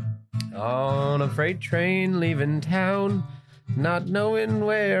on a freight train leaving town, not knowing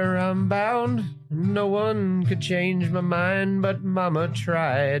where I'm bound. No one could change my mind, but Mama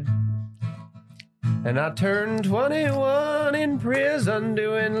tried. And I turned 21 in prison,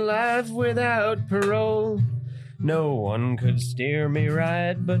 doing life without parole. No one could steer me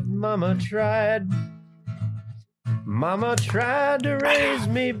right, but Mama tried. Mama tried to raise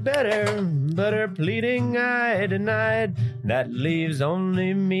me better, but her pleading I denied. That leaves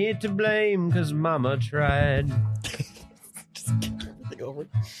only me to blame, 'cause Mama tried.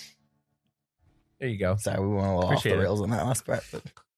 There you go. Sorry, we went a little off Appreciate the it. rails on that last part. But